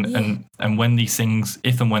changing and when these things,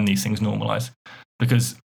 if and when these things normalize.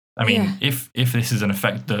 Because I mean, if this is an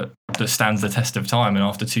effect that stands the test of time and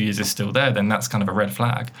after 2 years is still there, then that's kind of a red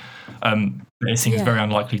flag. It seems very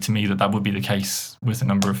unlikely to me that would be the case with the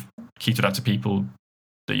number of keto adapted people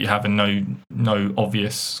that you have, and no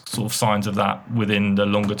obvious sort of signs of that within the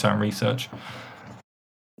longer term research.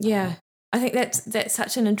 Yeah, I think that's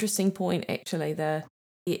such an interesting point, actually.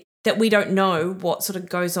 That we don't know what sort of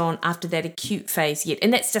goes on after that acute phase yet,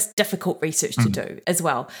 and that's just difficult research to do as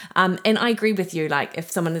well. And I agree with you. Like,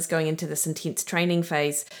 if someone is going into this intense training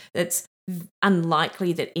phase, it's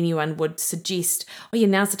unlikely that anyone would suggest, oh yeah,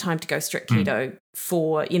 now's the time to go strict keto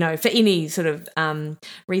for any sort of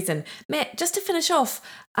reason. Matt, just to finish off,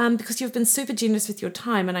 because you've been super generous with your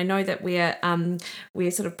time, and I know that we're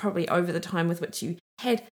sort of probably over the time with which you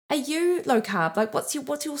had. Are you low carb? Like, what's your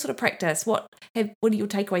sort of practice? What are your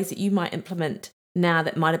takeaways that you might implement now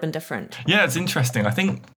that might have been different? Yeah, it's interesting. I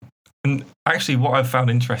think, and actually, what I've found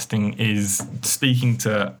interesting is speaking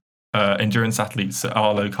to endurance athletes that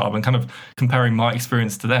are low carb and kind of comparing my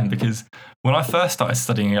experience to them, because when I first started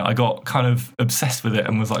studying it, I got kind of obsessed with it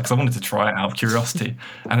and was like, because I wanted to try it out of curiosity,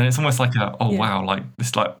 and then it's almost like wow, like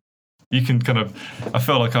this, like you can kind of, I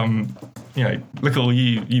feel like I'm, look at all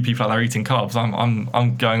you people out there eating carbs.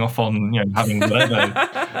 I'm going off on having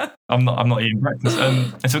whatever. I'm not eating breakfast,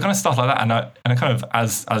 and so it kind of started like that, and I kind of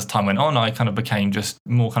as time went on, I kind of became just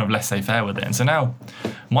more kind of laissez-faire with it, and so now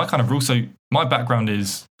my kind of rule. So my background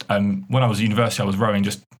is when I was at university, I was rowing,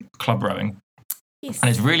 just club rowing, and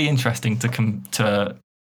it's really interesting to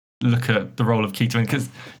look at the role of keto, because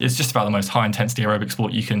it's just about the most high intensity aerobic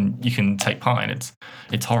sport you can take part in.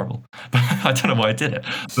 It's horrible, but I don't know why I did it.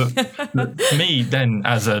 But me then,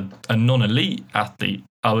 as a non-elite athlete,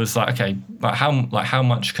 I was like, okay, how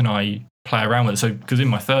much can I play around with it? So because in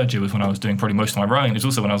my third year was when I was doing probably most of my rowing. It was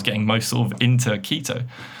also when I was getting most sort of into keto,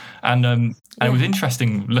 and it was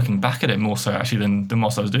interesting looking back at it more so actually than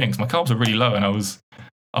whilst I was doing it, because my carbs were really low, and I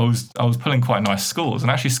was pulling quite nice scores,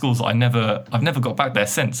 and actually scores that I've never got back there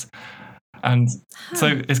since. And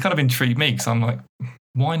so it's kind of intrigued me, because I'm like,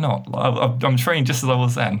 why not? I'm training just as I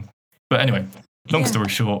was then. But anyway, long story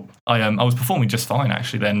short, I was performing just fine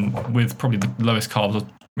actually then, with probably the lowest carbs,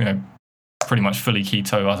 pretty much fully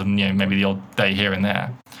keto, other than maybe the odd day here and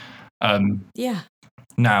there.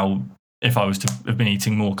 Now, if I was to have been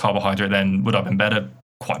eating more carbohydrate, then would I have been better?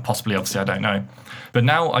 Quite possibly, obviously, I don't know. But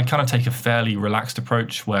now I kind of take a fairly relaxed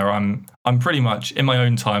approach, where I'm pretty much in my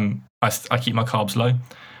own time. I keep my carbs low,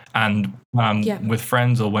 and with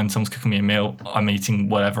friends or when someone's cooking me a meal, I'm eating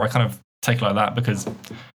whatever. I kind of take it like that because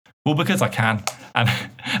I can,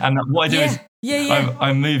 and what I do is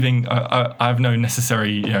I'm moving. I have no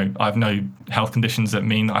necessary, I have no health conditions that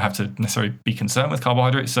mean that I have to necessarily be concerned with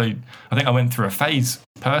carbohydrates. So I think I went through a phase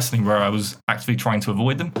personally where I was actively trying to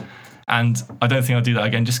avoid them. And I don't think I'll do that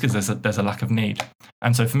again, just because there's a lack of need.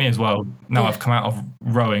 And so for me as well, now I've come out of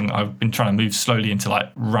rowing, I've been trying to move slowly into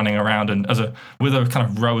like running around, and with a kind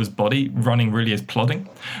of rower's body, running really is plodding.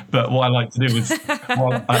 But what I like to do is,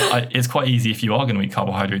 it's quite easy if you are going to eat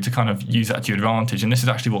carbohydrate to kind of use that to your advantage. And this is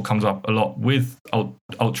actually what comes up a lot with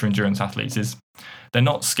ultra endurance athletes, is they're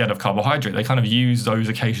not scared of carbohydrate. They kind of use those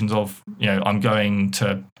occasions of, I'm going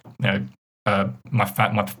to,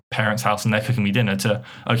 my parents' house and they're cooking me dinner, to,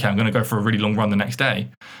 okay, I'm going to go for a really long run the next day,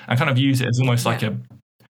 and kind of use it as almost like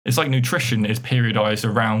it's like nutrition is periodized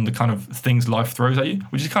around the kind of things life throws at you,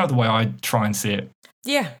 which is kind of the way I try and see it.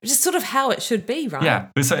 Yeah, which is sort of how it should be, right? Yeah,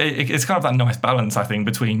 but so it's kind of that nice balance, I think,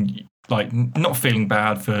 between like not feeling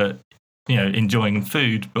bad for enjoying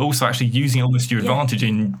food, but also actually using almost to your advantage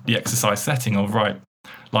in the exercise setting of, right,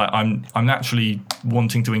 like I'm naturally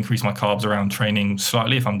wanting to increase my carbs around training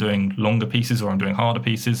slightly if I'm doing longer pieces or I'm doing harder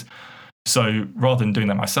pieces. So rather than doing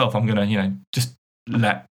that myself, I'm going to, just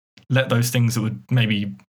let those things that would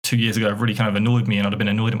maybe 2 years ago have really kind of annoyed me, and I'd have been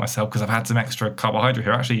annoyed at myself because I've had some extra carbohydrate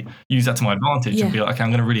here, actually use that to my advantage and be like, okay, I'm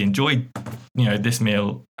going to really enjoy, this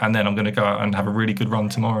meal, and then I'm going to go out and have a really good run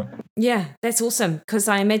tomorrow. Yeah, that's awesome. Because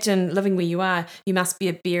I imagine living where you are, you must be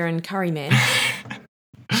a beer and curry man.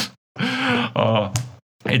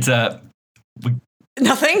 It's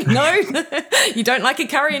nothing. No, you don't like a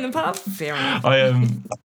curry in the pub. Fair enough.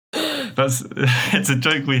 It's a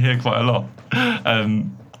joke we hear quite a lot.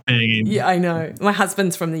 Yeah, I know. My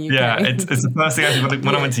husband's from the UK. Yeah, it's the first thing actually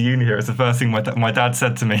when I went to uni here. It's the first thing my dad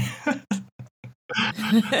said to me.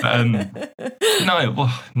 No.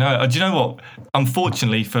 Do you know what?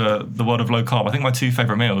 Unfortunately for the world of low carb, I think my two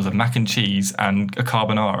favourite meals are mac and cheese and a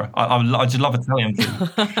carbonara. I just love Italian food,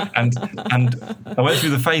 and I went through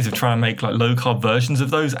the phase of trying to make like low carb versions of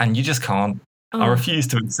those, and you just can't. I refuse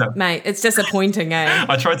to accept. Mate, it's disappointing, eh?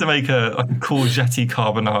 I tried to make a courgette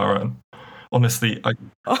carbonara. And honestly,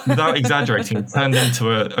 without exaggerating, it turned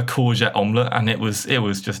into a courgette omelette, and it was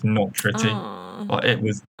just not pretty. Like, it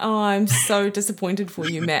was. Oh, I'm so disappointed for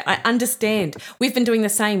you, Matt. I understand. We've been doing the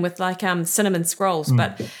same with like cinnamon scrolls,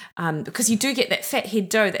 but because you do get that fat head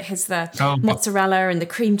dough that has the mozzarella and the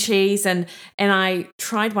cream cheese, and I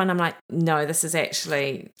tried one. I'm like, no, this is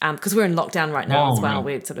actually because we're in lockdown right now as well.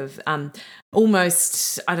 We're sort of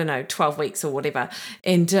almost 12 weeks or whatever,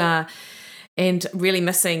 and really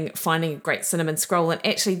missing finding a great cinnamon scroll. And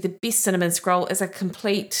actually, the best cinnamon scroll is a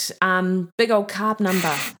complete big old carb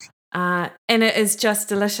number. And it is just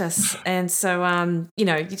delicious. And so, you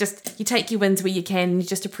take your wins where you can, and you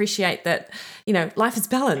just appreciate that, life is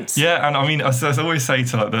balanced. Yeah. And I mean, as I always say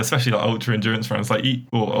to especially like ultra endurance runners,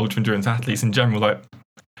 or ultra endurance athletes in general, like,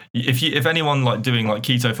 if anyone like doing like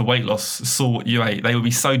keto for weight loss saw what you ate, they would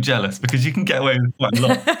be so jealous, because you can get away with quite a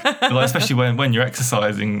lot. But, like, especially when you're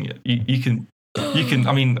exercising, you can.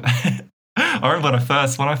 I mean, I remember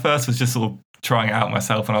when I first was just sort of trying it out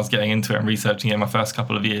myself, and I was getting into it and researching it in my first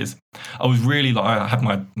couple of years. I was really like, I had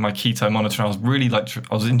my keto monitor, and I was really like,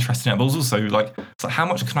 I was interested in it, but I was also like, it's like, how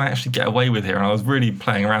much can I actually get away with here? And I was really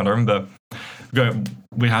playing around. I remember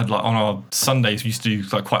we had like on our Sundays, we used to do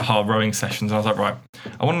like quite hard rowing sessions, and I was like, right,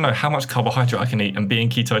 I want to know how much carbohydrate I can eat and be in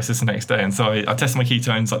ketosis the next day. And so I tested my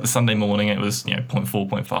ketones like the Sunday morning. It was 0.4,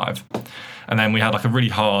 0.5. And then we had like a really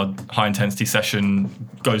hard, high intensity session,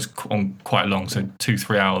 goes on quite long, so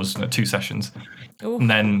 2-3 hours, 2 sessions. Ooh. And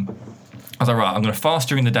then I was like, right, I'm going to fast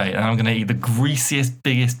during the day, and I'm going to eat the greasiest,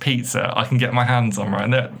 biggest pizza I can get my hands on, right?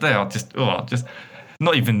 And they are just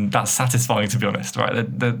not even that satisfying, to be honest, right?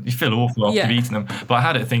 You feel awful after you've eaten them. But I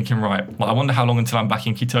had it thinking, right, like, I wonder how long until I'm back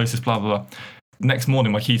in ketosis, blah, blah, blah. Next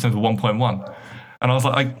morning, my ketones were 1.1. And I was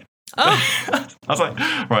like,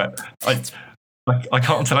 right, I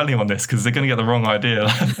can't tell anyone this because they're going to get the wrong idea.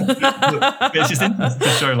 It's just interesting to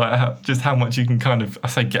show like how much you can kind of, I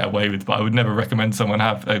say get away with, but I would never recommend someone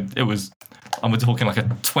have. I'm talking like a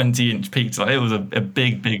 20-inch pizza. It was a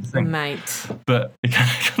big thing, mate. But it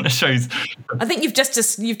kind of shows. I think you've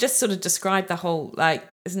just sort of described the whole, like,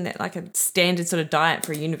 isn't it like a standard sort of diet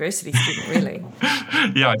for a university student, really?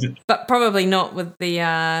 Yeah, I did. But probably not with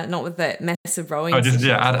that massive rowing. I just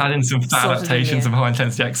add in some fat adaptations, some high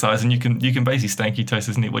intensity exercise, and you can basically stay in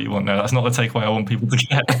ketosis and eat what you want. No, that's not the takeaway I want people to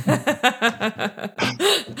get.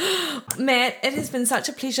 Matt, it has been such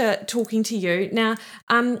a pleasure talking to you. Now,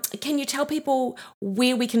 can you tell people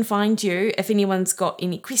where we can find you if anyone's got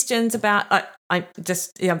any questions about? I'm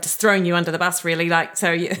just throwing you under the bus, really. Like,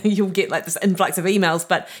 so you'll get like this influx of emails.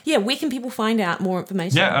 But yeah, where can people find out more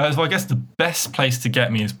information? Yeah, so I guess the best place to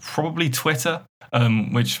get me is probably Twitter,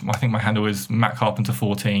 which I think my handle is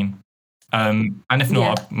mattcarpenter14. And if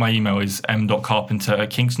not, my email is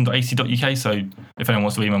m.carpenter@kingston.ac.uk. So if anyone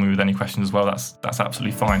wants to email me with any questions as well, that's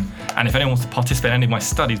absolutely fine. And if anyone wants to participate in any of my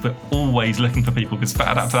studies, we're always looking for people, because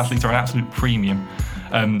fat adapted athletes are an absolute premium.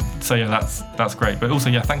 So yeah, that's great. But also,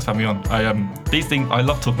 yeah, thanks for having me on. These things, I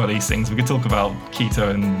love talking about these things. We could talk about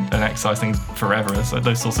keto and exercise things forever. So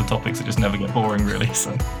those sorts of topics that just never get boring, really.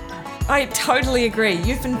 So I totally agree.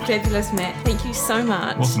 You've been fabulous, Matt. Thank you so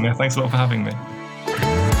much. Awesome. Yeah, thanks a lot for having me.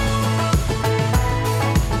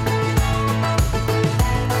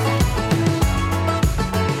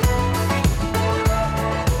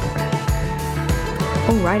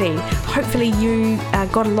 Alrighty, hopefully you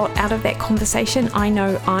got a lot out of that conversation. I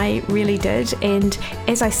know I really did, and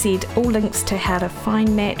as I said, all links to how to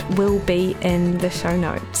find Matt will be in the show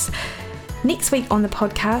notes. Next week on the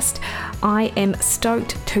podcast, I am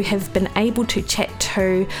stoked to have been able to chat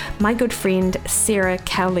to my good friend Sarah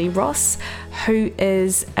Cowley-Ross, who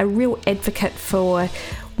is a real advocate for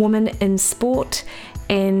women in sport.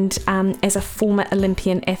 And as a former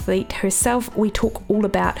Olympian athlete herself, we talk all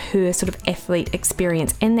about her sort of athlete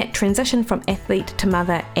experience and that transition from athlete to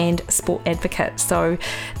mother and sport advocate. So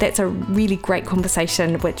that's a really great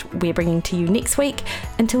conversation, which we're bringing to you next week.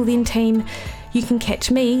 Until then, team, you can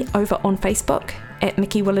catch me over on Facebook at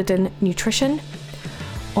Mickey Williden Nutrition,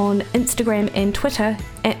 on Instagram and Twitter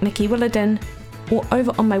at Mickey Williden, or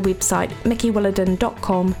over on my website,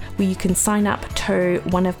 mickeywilliden.com, where you can sign up to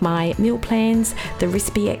one of my meal plans, the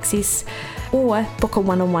recipe access, or book a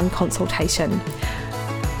one-on-one consultation.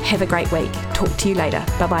 Have a great week. Talk to you later.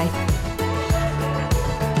 Bye-bye.